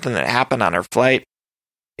was something that happened on her flight.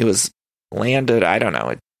 It was landed, I don't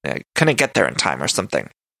know, it couldn't get there in time or something.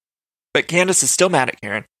 But Candace is still mad at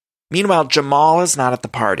Karen. Meanwhile, Jamal is not at the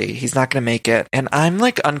party. He's not going to make it. And I'm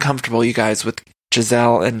uncomfortable, you guys, with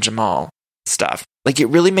Giselle and Jamal stuff. It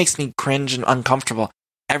really makes me cringe and uncomfortable.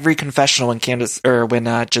 Every confessional when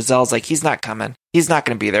Giselle's like, he's not coming. He's not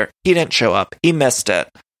going to be there. He didn't show up. He missed it.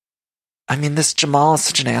 I mean, this Jamal is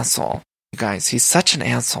such an asshole. You guys, he's such an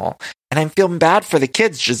asshole. And I'm feeling bad for the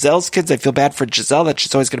kids, Giselle's kids. I feel bad for Giselle that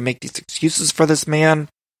she's always going to make these excuses for this man.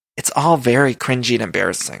 It's all very cringy and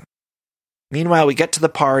embarrassing. Meanwhile, we get to the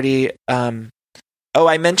party. I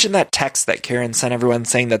mentioned that text that Karen sent everyone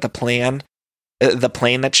saying that the plane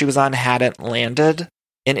that she was on hadn't landed.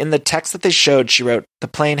 And in the text that they showed, she wrote, the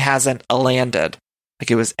plane hasn't landed.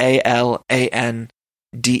 It was ALANDED.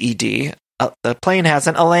 The plane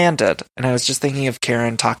hasn't landed. And I was just thinking of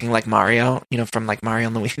Karen talking like Mario, from Mario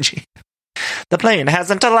and Luigi. The plane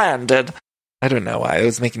hasn't landed. I don't know why. It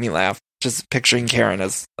was making me laugh. Just picturing Karen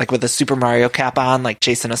as with a Super Mario cap on,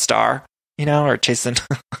 chasing a star, or chasing,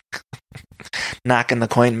 knocking the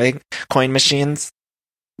coin machines.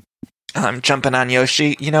 Jumping on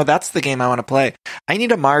Yoshi. That's the game I want to play. I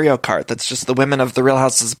need a Mario Kart that's just the women of the Real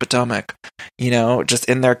Houses of Potomac, just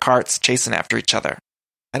in their carts chasing after each other.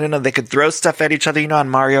 I don't know, they could throw stuff at each other. You know, on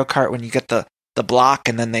Mario Kart, when you get the block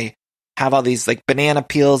and then they have all these like banana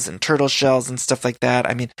peels and turtle shells and stuff like that.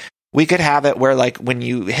 I mean, we could have it where like when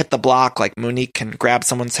you hit the block, like Monique can grab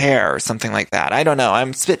someone's hair or something like that. I don't know.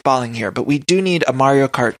 I'm spitballing here, but we do need a Mario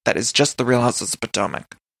Kart that is just the Real Housewives of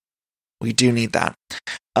Potomac. We do need that.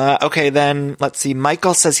 Okay, then let's see.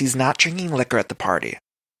 Michael says he's not drinking liquor at the party.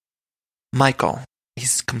 Michael,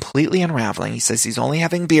 he's completely unraveling. He says he's only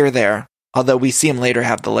having beer there, although we see him later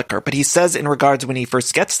have the liquor. But he says in regards when he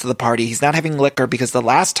first gets to the party, he's not having liquor because the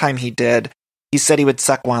last time he did, he said he would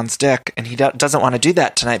suck Juan's dick, and he doesn't want to do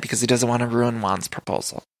that tonight because he doesn't want to ruin Juan's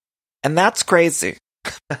proposal. And that's crazy.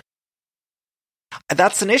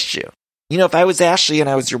 That's an issue. You know, if I was Ashley and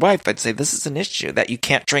I was your wife, I'd say this is an issue, that you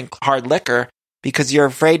can't drink hard liquor because you're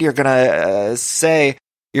afraid you're going to say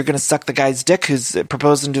you're going to suck the guy's dick who's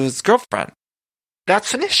proposing to his girlfriend.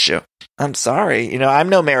 That's an issue. I'm sorry. You know, I'm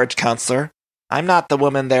no marriage counselor. I'm not the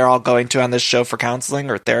woman they're all going to on this show for counseling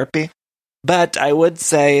or therapy. But I would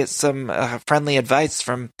say some friendly advice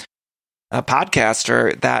from a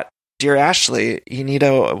podcaster that, dear Ashley, you need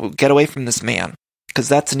to get away from this man. Because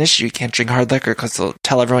that's an issue. You can't drink hard liquor because he'll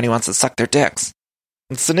tell everyone he wants to suck their dicks.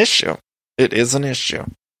 It's an issue. It is an issue.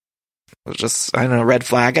 We'll just, I don't know, red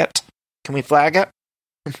flag it. Can we flag it?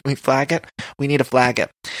 Can we flag it? We need to flag it.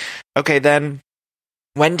 Okay, then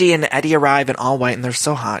Wendy and Eddie arrive in all white, and they're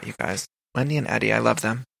so hot, you guys. Wendy and Eddie, I love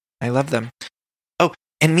them. I love them. Oh,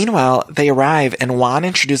 and meanwhile, they arrive, and Juan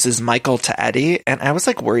introduces Michael to Eddie, and I was,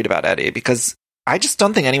 like, worried about Eddie, because I just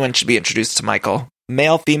don't think anyone should be introduced to Michael.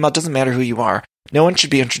 Male, female, doesn't matter who you are. No one should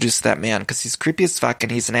be introduced to that man, because he's creepy as fuck,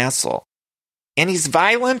 and he's an asshole. And he's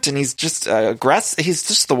violent, and he's just aggressive. He's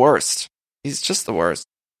just the worst. He's just the worst.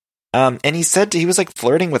 And he said he was, like,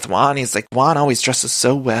 flirting with Juan. He's like, Juan always dresses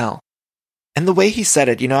so well. And the way he said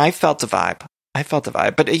it, you know, I felt a vibe.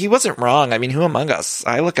 But he wasn't wrong. I mean, who among us?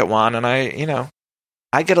 I look at Juan and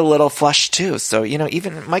I get a little flushed too. So, you know,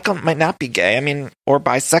 even Michael might not be gay. I mean, or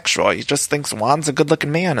bisexual. He just thinks Juan's a good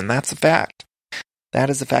looking man, and that's a fact. That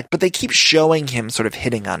is a fact. But they keep showing him sort of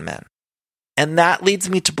hitting on men. And that leads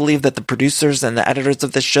me to believe that the producers and the editors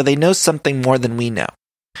of this show, they know something more than we know.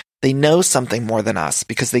 They know something more than us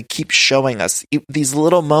because they keep showing us these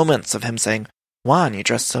little moments of him saying, Juan, you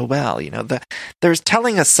dress so well. You know, they're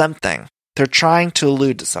telling us something. They're trying to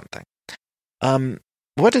allude to something. I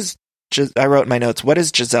wrote in my notes, what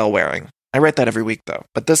is Giselle wearing? I write that every week though.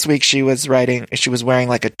 But this week she was wearing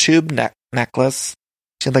like a tube necklace.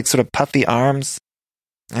 She had like sort of puffy arms.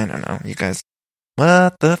 I don't know, you guys.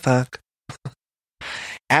 What the fuck?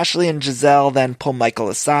 Ashley and Giselle then pull Michael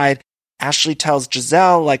aside. Ashley tells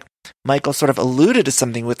Giselle, like, Michael sort of alluded to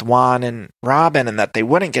something with Juan and Robin and that they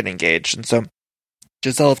wouldn't get engaged. And so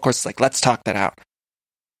Giselle, of course, is like, let's talk that out.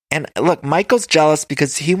 And look, Michael's jealous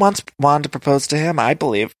because he wants Juan to propose to him, I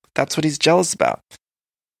believe. That's what he's jealous about.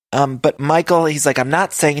 But Michael, he's like, I'm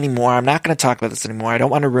not saying anymore. I'm not going to talk about this anymore. I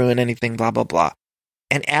don't want to ruin anything, blah, blah, blah.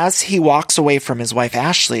 And as he walks away from his wife,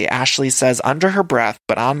 Ashley says under her breath,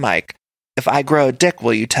 but on mic, if I grow a dick,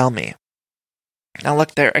 will you tell me? Now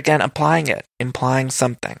look, they're again implying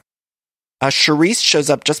something. Charisse shows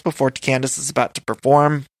up just before Candace is about to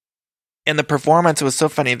perform. In the performance, it was so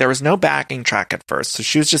funny. There was no backing track at first, so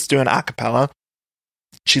she was just doing a cappella.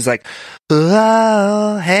 She's like,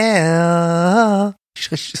 oh, hell.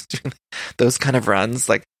 She's just doing those kind of runs.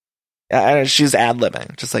 Like, she's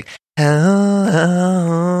ad-libbing. Just like,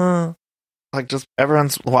 oh. Like, just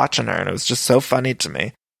everyone's watching her, and it was just so funny to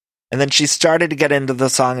me. And then she started to get into the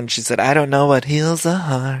song, and she said, I don't know what heals a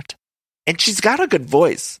heart. And she's got a good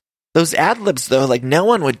voice. Those ad-libs, though, like, no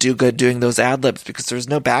one would do good doing those ad-libs because there was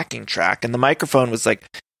no backing track, and the microphone was, like,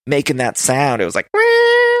 making that sound. It was like,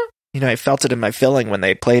 you know, I felt it in my filling when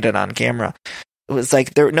they played it on camera. It was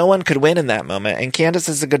like, no one could win in that moment, and Candace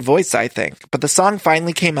has a good voice, I think. But the song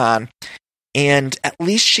finally came on, and at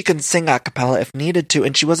least she can sing a cappella if needed to,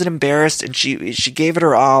 and she wasn't embarrassed, and she gave it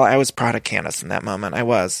her all. I was proud of Candace in that moment. I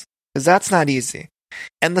was. Because that's not easy.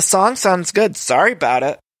 And the song sounds good. Sorry about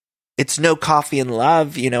it. It's no Coffee and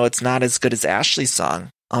Love. You know, it's not as good as Ashley's song.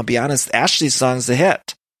 I'll be honest. Ashley's song's a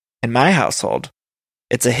hit in my household.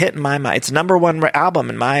 It's a hit in my mind. It's #1 album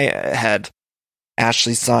in my head.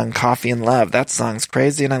 Ashley's song, Coffee and Love. That song's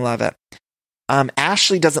crazy and I love it.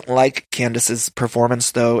 Ashley doesn't like Candace's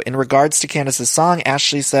performance, though. In regards to Candace's song,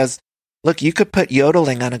 Ashley says, look, you could put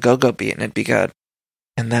yodeling on a go-go beat and it'd be good.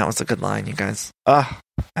 And that was a good line, you guys. Oh,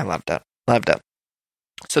 I loved it. Loved it.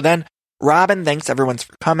 So then Robin thanks everyone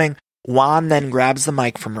for coming. Juan then grabs the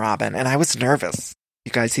mic from Robin, and I was nervous.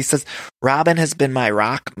 You guys, he says, Robin has been my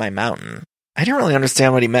rock, my mountain. I didn't really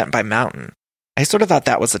understand what he meant by mountain. I sort of thought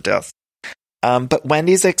that was a diss. But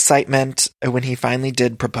Wendy's excitement when he finally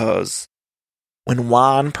did propose, when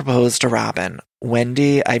Juan proposed to Robin,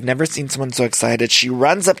 Wendy, I've never seen someone so excited. She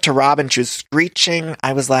runs up to Robin. She was screeching.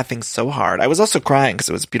 I was laughing so hard. I was also crying because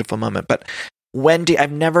it was a beautiful moment. But Wendy,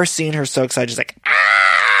 I've never seen her so excited. She's like,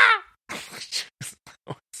 ah! She was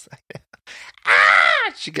so excited.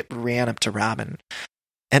 Ah! She ran up to Robin.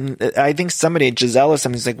 And I think somebody, Giselle or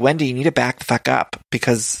something, was like, Wendy, you need to back the fuck up,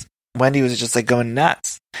 because Wendy was just like going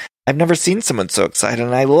nuts. I've never seen someone so excited,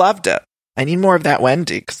 and I loved it. I need more of that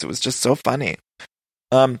Wendy, because it was just so funny.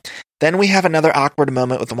 Then we have another awkward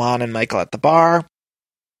moment with Juan and Michael at the bar.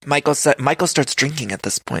 Michael starts drinking at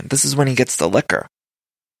this point. This is when he gets the liquor.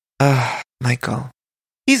 Michael.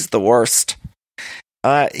 He's the worst.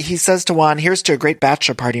 He says to Juan, here's to a great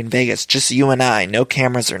bachelor party in Vegas. Just you and I. No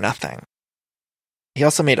cameras or nothing. He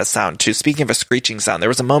also made a sound, too. Speaking of a screeching sound, there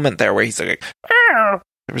was a moment there where he's like, Arr!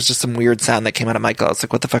 There was just some weird sound that came out of Michael. I was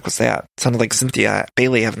like, what the fuck was that? It sounded like Cynthia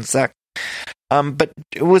Bailey having sex. But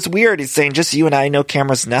it was weird. He's saying, just you and I, no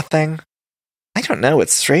cameras, nothing. I don't know.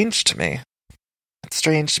 It's strange to me.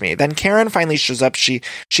 Then Karen finally shows up. She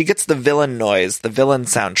gets the villain noise, the villain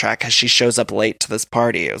soundtrack, as she shows up late to this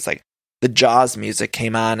party. It was like the Jaws music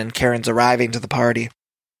came on and Karen's arriving to the party.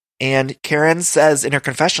 And Karen says in her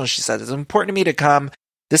confessional, she says, it's important to me to come.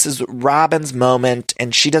 This is Robin's moment,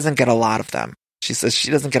 and she doesn't get a lot of them. She says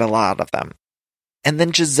she doesn't get a lot of them. And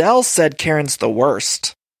then Giselle said Karen's the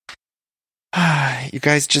worst. You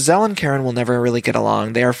guys, Giselle and Karen will never really get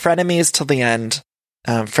along. They are frenemies till the end.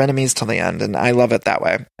 And I love it that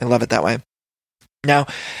way. Now,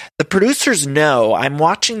 the producers know, I'm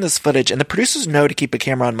watching this footage, and the producers know to keep a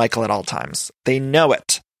camera on Michael at all times. They know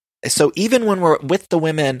it. So even when we're with the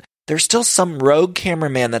women, there's still some rogue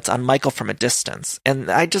cameraman that's on Michael from a distance.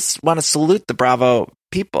 And I just want to salute the Bravo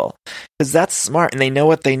people, because that's smart, and they know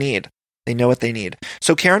what they need.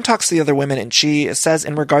 So Karen talks to the other women, and she says,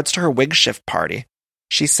 in regards to her wig shift party,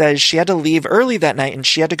 she says she had to leave early that night, and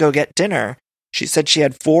she had to go get dinner. She said she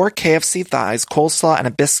had 4 KFC thighs, coleslaw, and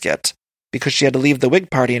a biscuit, because she had to leave the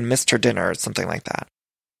wig party and missed her dinner, or something like that.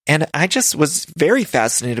 And I just was very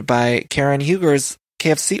fascinated by Karen Huger's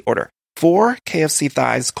KFC order. 4 KFC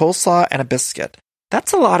thighs, coleslaw, and a biscuit.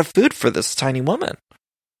 That's a lot of food for this tiny woman.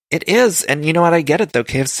 It is, and you know what? I get it, though.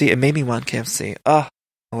 KFC, it made me want KFC. I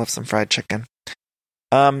love some fried chicken.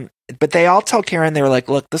 But they all tell Karen, they were like,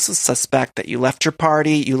 look, this is suspect that you left your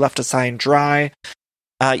party, you left us high and dry.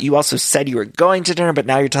 You also said you were going to dinner, but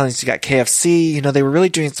now you're telling us you got KFC. You know, they were really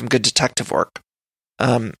doing some good detective work.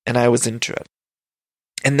 And I was into it.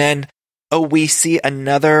 And then, we see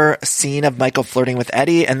another scene of Michael flirting with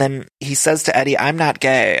Eddie, and then he says to Eddie, I'm not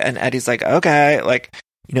gay. And Eddie's like, okay. Like,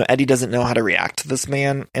 you know, Eddie doesn't know how to react to this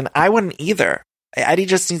man, and I wouldn't either. Eddie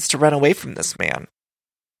just needs to run away from this man.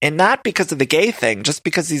 And not because of the gay thing, just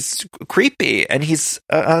because he's creepy, and he's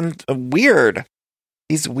weird.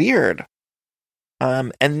 He's weird.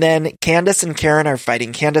 And then Candace and Karen are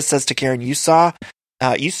fighting. Candace says to Karen, you saw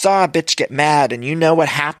a bitch get mad, and you know what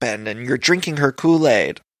happened, and you're drinking her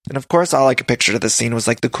Kool-Aid. And of course, all I could picture to this scene was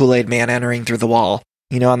like the Kool-Aid man entering through the wall.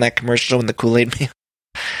 You know, on that commercial when the Kool-Aid man...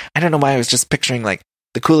 I don't know why I was just picturing like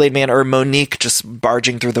the Kool-Aid man or Monique just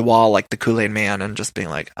barging through the wall like the Kool-Aid man and just being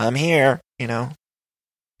like, I'm here, you know.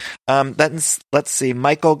 Let's see.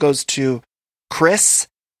 Michael goes to Chris,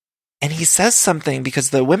 and he says something because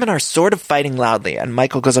the women are sort of fighting loudly. And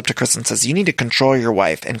Michael goes up to Chris and says, you need to control your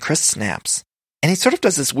wife. And Chris snaps. And he sort of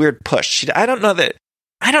does this weird push. I don't know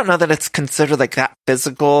that it's considered like that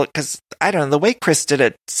physical, because I don't know, the way Chris did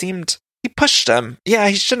it seemed, he pushed him. Yeah,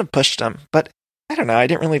 he shouldn't have pushed him, but I don't know. I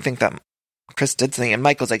didn't really think that Chris did something. And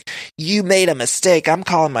Michael's like, you made a mistake. I'm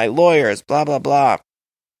calling my lawyers, blah, blah, blah.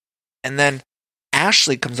 And then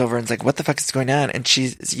Ashley comes over and is like, what the fuck is going on? And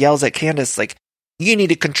she yells at Candace, like, you need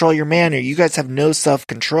to control your manner. You guys have no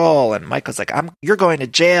self-control. And Michael's like, you're going to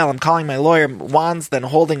jail. I'm calling my lawyer. Juan's then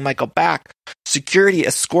holding Michael back. Security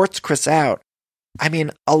escorts Chris out. I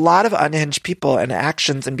mean, a lot of unhinged people and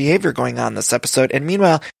actions and behavior going on this episode. And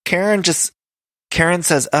meanwhile, Karen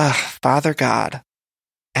says, Father God.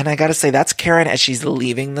 And I gotta say, that's Karen as she's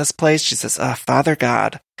leaving this place. She says, Father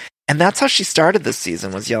God. And that's how she started this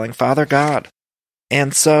season, was yelling, Father God.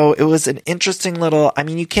 And so it was an interesting little, I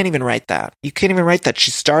mean, you can't even write that.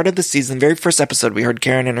 She started the season, very first episode, we heard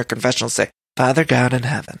Karen in her confessional say, Father God in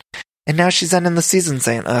heaven. And now she's ending the season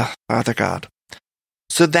saying, Father God.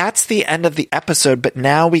 So that's the end of the episode, but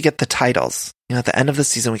now we get the titles. You know, at the end of the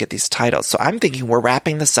season, we get these titles. So I'm thinking we're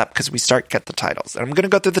wrapping this up because we get the titles. And I'm going to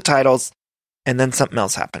go through the titles, and then something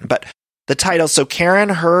else happened. But the titles, so Karen,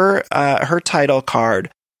 her title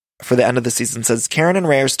card for the end of the season says, Karen and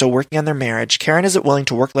Ray are still working on their marriage. Karen isn't willing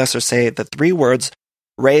to work less or say the 3 words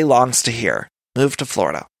Ray longs to hear. move to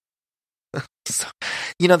Florida. So,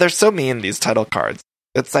 they're so mean, these title cards.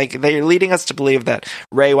 It's like they're leading us to believe that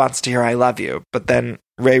Ray wants to hear I love you, but then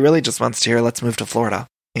Ray really just wants to hear let's move to Florida.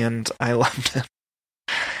 And I loved it.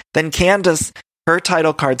 Then Candace, her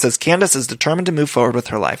title card says, Candace is determined to move forward with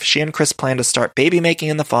her life. She and Chris plan to start baby making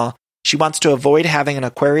in the fall. She wants to avoid having an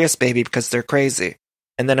Aquarius baby because they're crazy.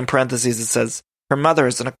 And then in parentheses it says, her mother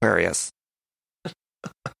is an Aquarius.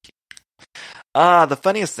 The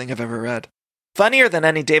funniest thing I've ever read. Funnier than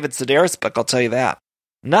any David Sedaris book, I'll tell you that.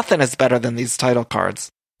 Nothing is better than these title cards.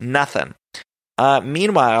 Nothing.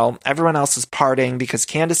 Meanwhile, everyone else is partying because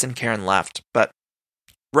Candace and Karen left, but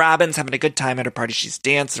Robin's having a good time at her party. She's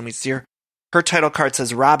dancing, and we see her. Her title card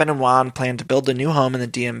says Robin and Juan plan to build a new home in the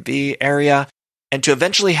DMV area and to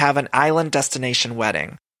eventually have an island destination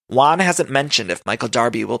wedding. Juan hasn't mentioned if Michael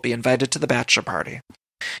Darby will be invited to the bachelor party.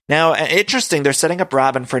 Now, interesting, they're setting up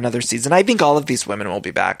Robin for another season. I think all of these women will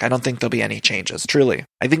be back. I don't think there'll be any changes, truly.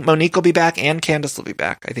 I think Monique will be back and Candace will be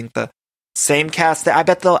back. I think the same cast. I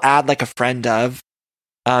bet they'll add like a friend of,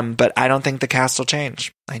 but I don't think the cast will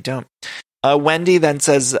change. I don't. Wendy then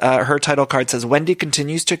says, her title card says, Wendy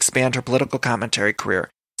continues to expand her political commentary career,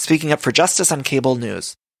 speaking up for justice on cable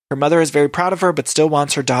news. Her mother is very proud of her, but still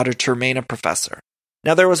wants her daughter to remain a professor.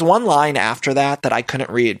 Now, there was one line after that I couldn't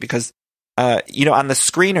read because, on the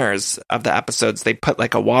screeners of the episodes, they put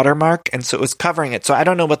like a watermark, and so it was covering it. So I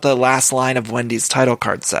don't know what the last line of Wendy's title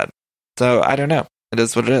card said. So I don't know. It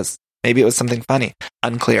is what it is. Maybe it was something funny.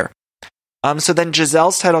 Unclear. So then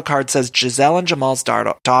Giselle's title card says Giselle and Jamal's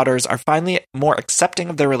daughters are finally more accepting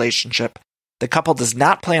of their relationship. The couple does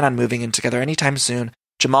not plan on moving in together anytime soon.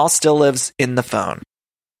 Jamal still lives in the phone.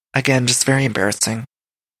 Again, just very embarrassing.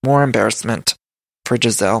 More embarrassment for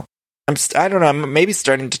Giselle. I don't know, I'm maybe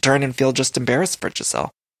starting to turn and feel just embarrassed for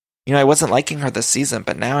Giselle. I wasn't liking her this season,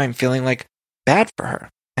 but now I'm feeling like bad for her.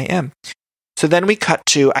 I am. So then we cut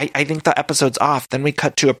to, I think the episode's off, then we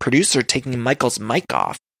cut to a producer taking Michael's mic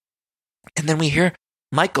off. And then we hear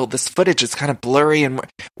Michael, this footage is kind of blurry, and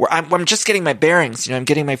I'm just getting my bearings. I'm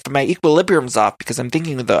getting my equilibrium's off because I'm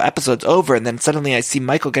thinking the episode's over, and then suddenly I see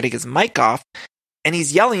Michael getting his mic off, and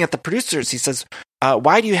he's yelling at the producers. He says,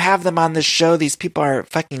 why do you have them on this show? These people are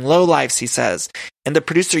fucking lowlifes, he says. And the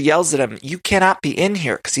producer yells at him, you cannot be in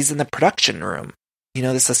here, because he's in the production room.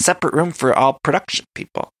 This is a separate room for all production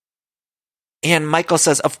people. And Michael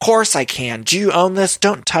says, of course I can. Do you own this?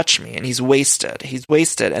 Don't touch me. And he's wasted.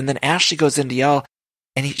 And then Ashley goes in to yell,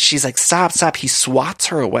 and she's like, stop. He swats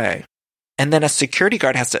her away. And then a security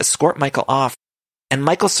guard has to escort Michael off. And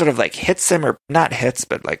Michael sort of like hits him, or not hits,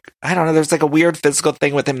 but like, I don't know, there's like a weird physical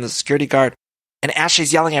thing with him and the security guard. And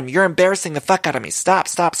Ashley's yelling at him, you're embarrassing the fuck out of me. Stop.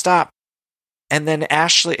 And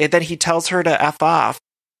then he tells her to F off.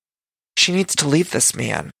 She needs to leave this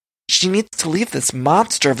man. She needs to leave this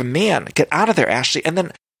monster of a man. Get out of there, Ashley. And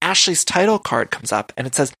then Ashley's title card comes up, and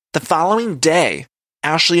it says, the following day,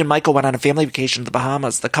 Ashley and Michael went on a family vacation to the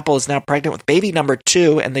Bahamas. The couple is now pregnant with baby number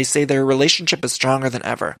 2, and they say their relationship is stronger than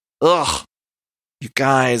ever. Ugh. You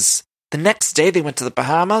guys. The next day they went to the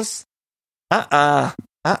Bahamas?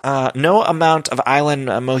 No amount of island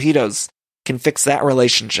mojitos can fix that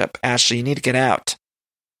relationship. Ashley, you need to get out.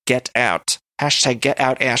 Get out. Hashtag get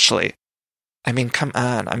out, Ashley. I mean, come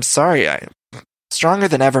on. I'm sorry. Stronger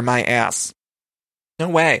than ever, my ass. No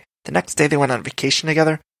way. The next day they went on vacation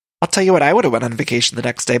together. I'll tell you what, I would have went on vacation the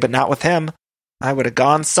next day, but not with him. I would have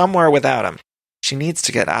gone somewhere without him. She needs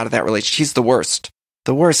to get out of that relationship. She's the worst.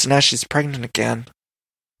 The worst, and now she's pregnant again.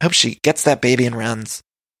 I hope she gets that baby and runs.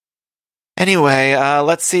 Anyway,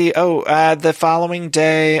 let's see. The following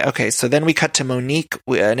day. Okay, so then we cut to Monique,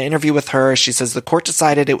 an interview with her. She says the court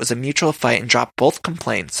decided it was a mutual fight and dropped both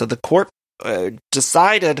complaints. So the court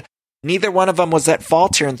decided neither one of them was at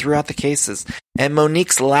fault here and threw out the cases. And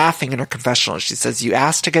Monique's laughing in her confessional. She says, you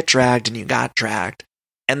asked to get dragged and you got dragged.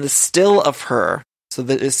 And the still of her. So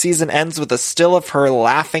the season ends with a still of her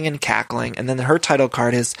laughing and cackling. And then her title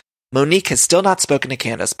card is, Monique has still not spoken to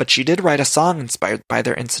Candace, but she did write a song inspired by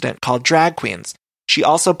their incident called Drag Queens. She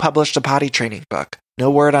also published a potty training book. No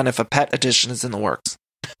word on if a pet edition is in the works.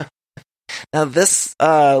 Now this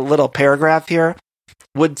little paragraph here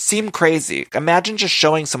would seem crazy. Imagine just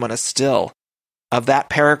showing someone a still of that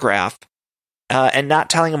paragraph and not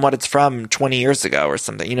telling them what it's from 20 years ago or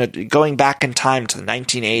something. Going back in time to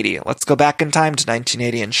 1980. Let's go back in time to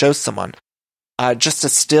 1980 and show someone just a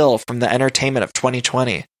still from the entertainment of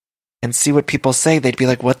 2020 and see what people say. They'd be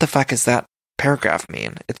like, what the fuck does that paragraph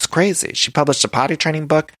mean? It's crazy. She published a potty training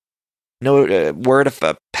book. No word if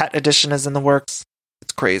a pet edition is in the works.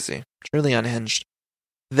 It's crazy. Truly unhinged.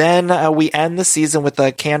 Then we end the season with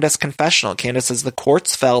a Candace confessional. Candace says the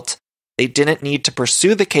courts felt They didn't need to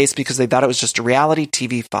pursue the case because they thought it was just reality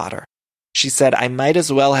TV fodder. She said, I might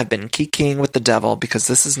as well have been kikiing with the devil because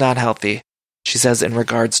this is not healthy, she says in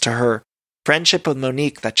regards to her friendship with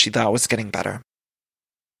Monique that she thought was getting better.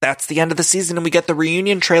 That's the end of the season, and we get the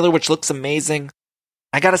reunion trailer, which looks amazing.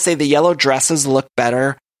 I gotta say, the yellow dresses look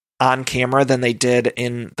better on camera than they did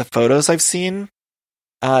in the photos I've seen.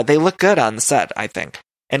 They look good on the set, I think.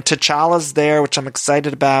 And T'Challa's there, which I'm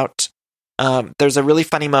excited about. There's a really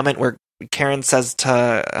funny moment where Karen says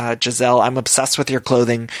to Giselle, I'm obsessed with your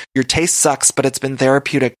clothing. Your taste sucks, but it's been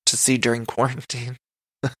therapeutic to see during quarantine.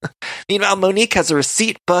 Meanwhile, Monique has a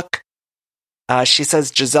receipt book. She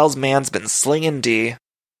says Giselle's man's been slinging D,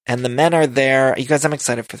 and the men are there. You guys, I'm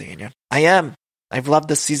excited for the reunion. I am. I've loved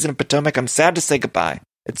this season of Potomac. I'm sad to say goodbye.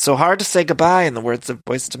 It's so hard to say goodbye, in the words of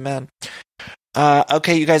Boyz II Men.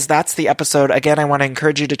 Okay, you guys, that's the episode. Again, I want to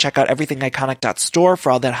encourage you to check out everythingiconic.store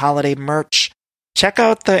for all that holiday merch. Check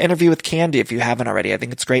out the interview with Candy if you haven't already. I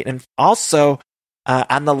think it's great. And also,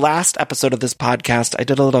 on the last episode of this podcast, I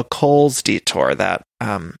did a little Kohl's detour that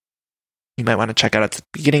you might want to check out at the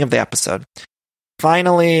beginning of the episode.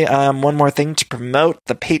 Finally, one more thing to promote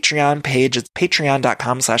the Patreon page. It's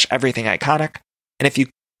patreon.com/everythingiconic. And if you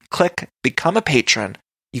click Become a Patron,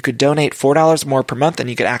 you could donate $4 more per month and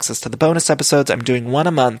you get access to the bonus episodes. I'm doing one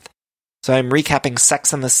a month. So I'm recapping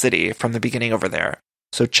Sex and the City from the beginning over there.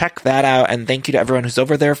 So check that out. And thank you to everyone who's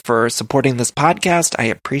over there for supporting this podcast. I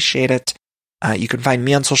appreciate it. You can find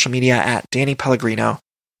me on social media at Danny Pellegrino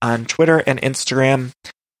on Twitter and Instagram.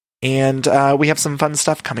 And we have some fun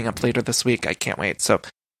stuff coming up later this week. I can't wait. So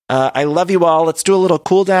I love you all. Let's do a little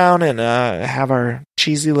cool down and have our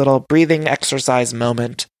cheesy little breathing exercise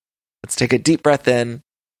moment. Let's take a deep breath in.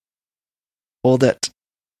 Hold it.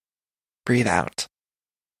 Breathe out.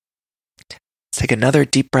 Let's take another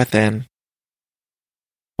deep breath in.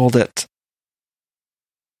 Hold it.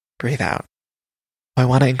 Breathe out. I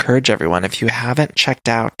want to encourage everyone, if you haven't checked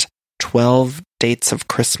out 12 Dates of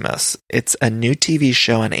Christmas, it's a new TV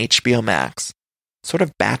show on HBO Max. Sort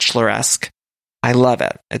of Bachelor-esque. I love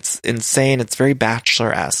it. It's insane. It's very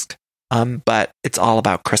Bachelor-esque. But it's all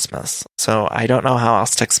about Christmas. So I don't know how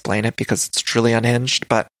else to explain it because it's truly unhinged,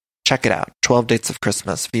 but check it out. 12 Dates of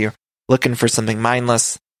Christmas. If you're looking for something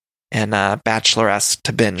mindless and Bachelor-esque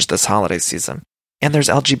to binge this holiday season. And there's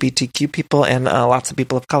LGBTQ people and lots of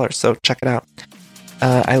people of color. So check it out.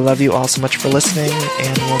 I love you all so much for listening,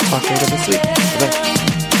 and we'll talk later this week. Bye-bye.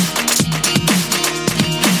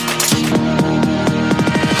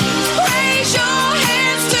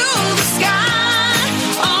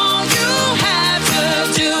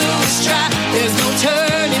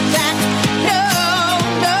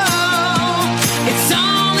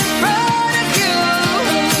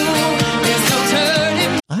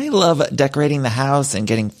 I love decorating the house and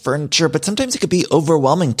getting furniture, but sometimes it could be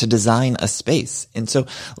overwhelming to design a space. And so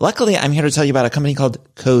luckily, I'm here to tell you about a company called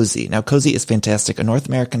Cozy. Now, Cozy is fantastic, a North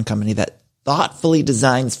American company that thoughtfully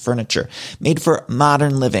designs furniture made for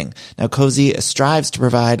modern living. Now, Cozy strives to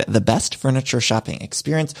provide the best furniture shopping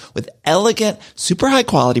experience with elegant, super high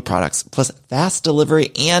quality products, plus fast delivery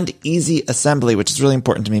and easy assembly, which is really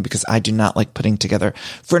important to me because I do not like putting together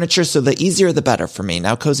furniture. So the easier, the better for me.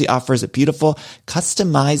 Now, Cozy offers beautiful,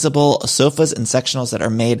 customizable sofas and sectionals that are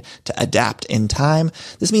made to adapt in time.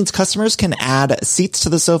 This means customers can add seats to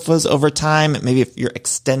the sofas over time. Maybe if you're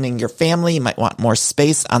extending your family, you might want more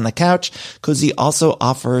space on the couch. Cozy also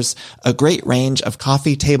offers a great range of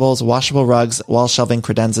coffee tables, washable rugs, wall shelving,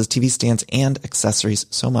 credenzas, TV stands, and accessories.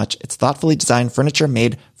 So much. It's thoughtfully designed furniture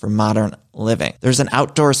made for modern living. There's an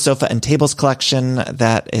outdoor sofa and tables collection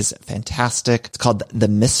that is fantastic. It's called the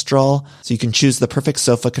Mistral. So you can choose the perfect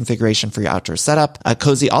sofa configuration for your outdoor setup.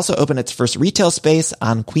 Cozy also opened its first retail space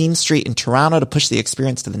on Queen Street in Toronto to push the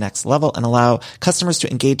experience to the next level and allow customers to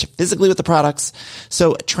engage physically with the products.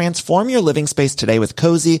 So transform your living space today with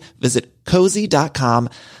Cozy. Visit cozy.com,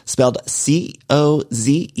 spelled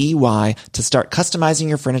COZEY, to start customizing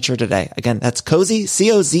your furniture today. Again, that's Cozy,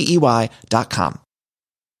 COZEY.com.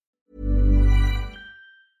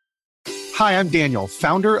 Hi, I'm Daniel,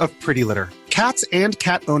 founder of Pretty Litter. Cats and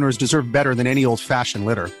cat owners deserve better than any old-fashioned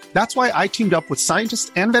litter. That's why I teamed up with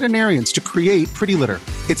scientists and veterinarians to create Pretty Litter.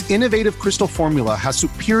 Its innovative crystal formula has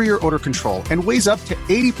superior odor control and weighs up to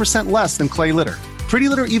 80% less than clay litter. Pretty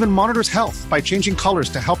Litter even monitors health by changing colors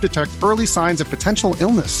to help detect early signs of potential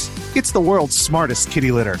illness. It's the world's smartest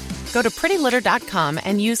kitty litter. Go to prettylitter.com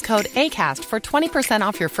and use code ACAST for 20%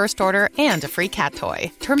 off your first order and a free cat toy.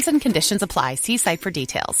 Terms and conditions apply. See site for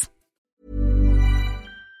details.